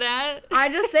 you're looking at?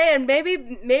 I'm just saying, maybe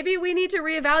we need to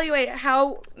reevaluate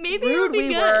how Maybe it'll rude be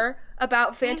we good. were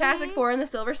about Fantastic Four and the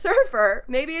Silver Surfer.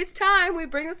 Maybe it's time we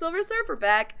bring the Silver Surfer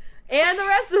back and the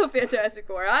rest of the Fantastic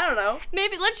Four. I don't know.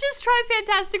 Maybe let's just try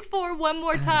Fantastic Four one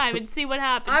more time and see what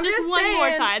happens. I'm just one saying,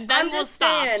 more time, then I'm we'll just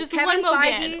stop. saying, Just Kevin one more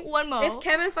Feige, again. One more. If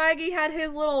Kevin Feige had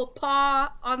his little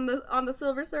paw on the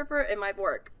Silver Surfer, it might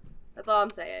work. That's all I'm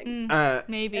saying.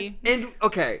 Maybe. And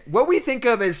okay, what we think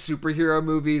of as superhero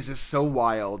movies is so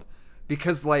wild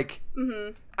because, like,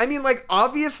 I mean, like,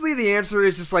 obviously the answer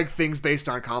is just like things based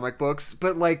on comic books,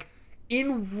 but like,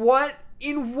 in what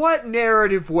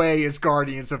narrative way is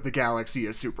Guardians of the Galaxy a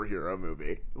superhero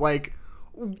movie? Like,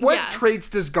 what Yeah. traits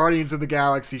does Guardians of the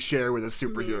Galaxy share with a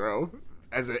superhero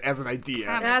as an idea?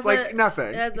 It It has It's like a- nothing,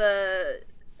 It has a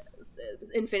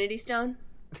Infinity Stone.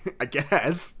 I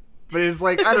guess. But it's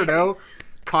like, I don't know,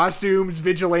 costumes,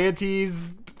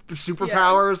 vigilantes,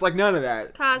 superpowers, like none of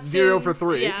that. Costumes, 0 for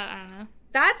 3. Yeah, I don't know.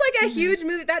 That's like a huge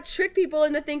movie that tricked people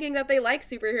into thinking that they like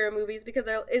superhero movies because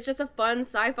it's just a fun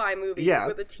sci-fi movie Yeah.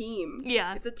 with a team.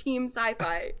 Yeah. It's a team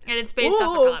sci-fi. And it's based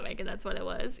off Ooh. a comic, and that's what it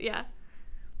was. Yeah.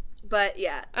 But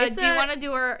yeah, Do you want to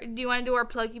do our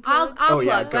pluggy I'll plugs? plug, Oh,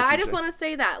 yeah, go but I PJ. just want to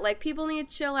say that like people need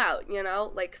to chill out. You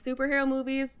know, like superhero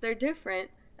movies, they're different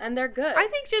and they're good. I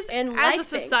think just and as like a things.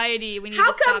 society, we need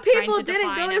How to stop come people trying to didn't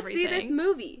define go to everything. see this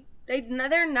movie?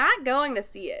 They're not going to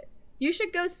see it. You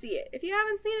should go see it. If you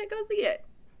haven't seen it, go see it.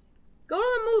 Go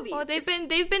to the movies. Well,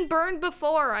 they've been burned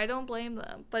before. I don't blame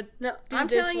them. But No, do I'm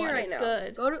this telling you one, right it's now.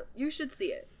 Good. You should see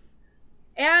it.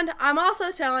 And I'm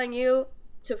also telling you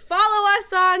to follow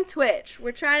us on Twitch.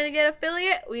 We're trying to get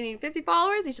affiliate. We need 50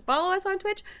 followers. You should follow us on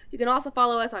Twitch. You can also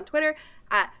follow us on Twitter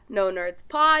at No Nerds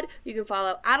Pod. You can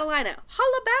follow Adeline at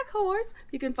Hollaback Horse.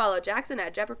 You can follow Jackson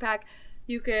at Jepperpack.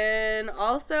 You can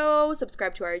also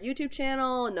subscribe to our YouTube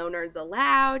channel, No Nerds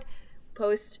Allowed.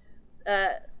 Post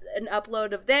an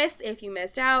upload of this if you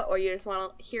missed out or you just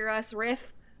want to hear us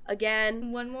riff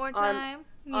again One more time.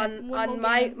 on more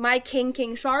my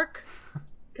King Shark,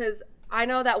 because I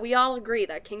know that we all agree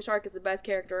that King Shark is the best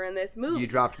character in this movie. You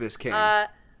dropped this king. Yeah,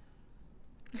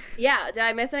 did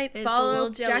I miss anything? It's a Follow little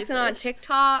Jackson on jellyfish.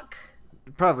 TikTok.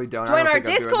 Probably don't. join I don't our think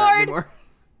I'm doing that Discord. anymore.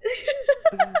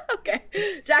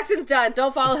 Okay, Jackson's done.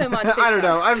 Don't follow him on TikTok. I don't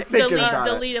know. I'm thinking about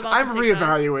delete it. him off I'm of TikTok.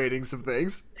 reevaluating some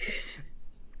things.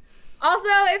 Also,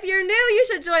 if you're new, you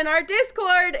should join our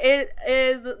Discord.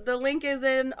 The link is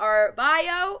in our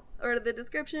bio or the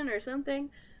description or something.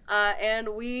 And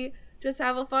we just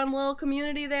have a fun little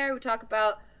community there. We talk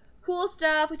about cool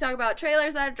stuff. We talk about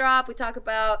trailers that drop. We talk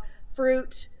about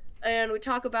fruit, and we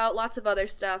talk about lots of other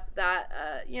stuff that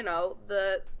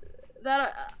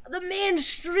the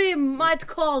mainstream might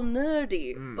call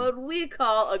nerdy, but we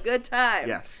call a good time.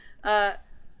 Yes.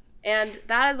 And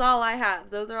that is all I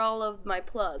have. Those are all of my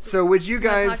plugs. So would you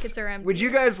pockets guys are empty. would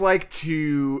you guys like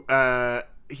to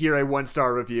hear a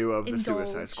 1-star review of the Indulge.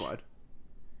 Suicide Squad?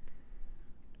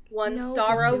 One No,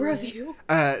 star don't do it. review.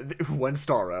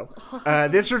 1-star.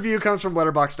 This review comes from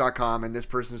Letterboxd.com, and this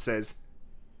person says,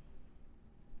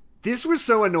 "This was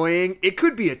so annoying, it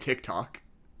could be a TikTok."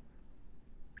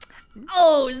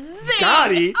 Oh, zing!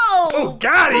 Gotti. Oh,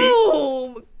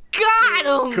 Gotti. boom! Got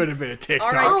him! Could have been a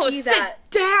TikTok. All right. Oh, See sit that.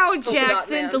 down, Polka dot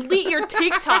Jackson. man. Delete your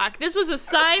TikTok. This was a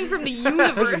sign from the I should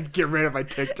universe. get rid of my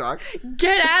TikTok.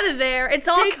 Get out of there. It's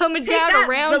all coming Take down that,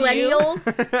 around you.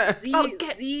 millennials. Z, Oh,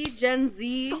 get- Z, Gen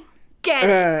Z.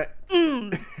 Get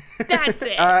it. That's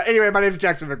it. Anyway, my name is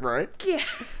Jackson McMurray, Yeah.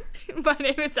 My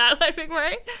name is Adeline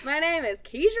McMurray. My name is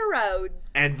Keisha Rhodes.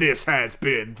 and this has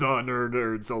been the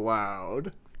Nerds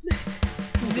Allowed.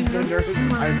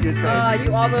 I was gonna say.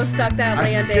 You almost stuck that I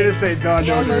was landing. gonna say the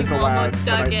You Nerds almost Allowed. stuck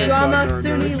but I it. said You the almost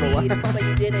Nerds Suni lead, Allowed. but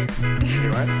you didn't.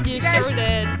 Anyway. You guys- sure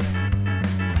did.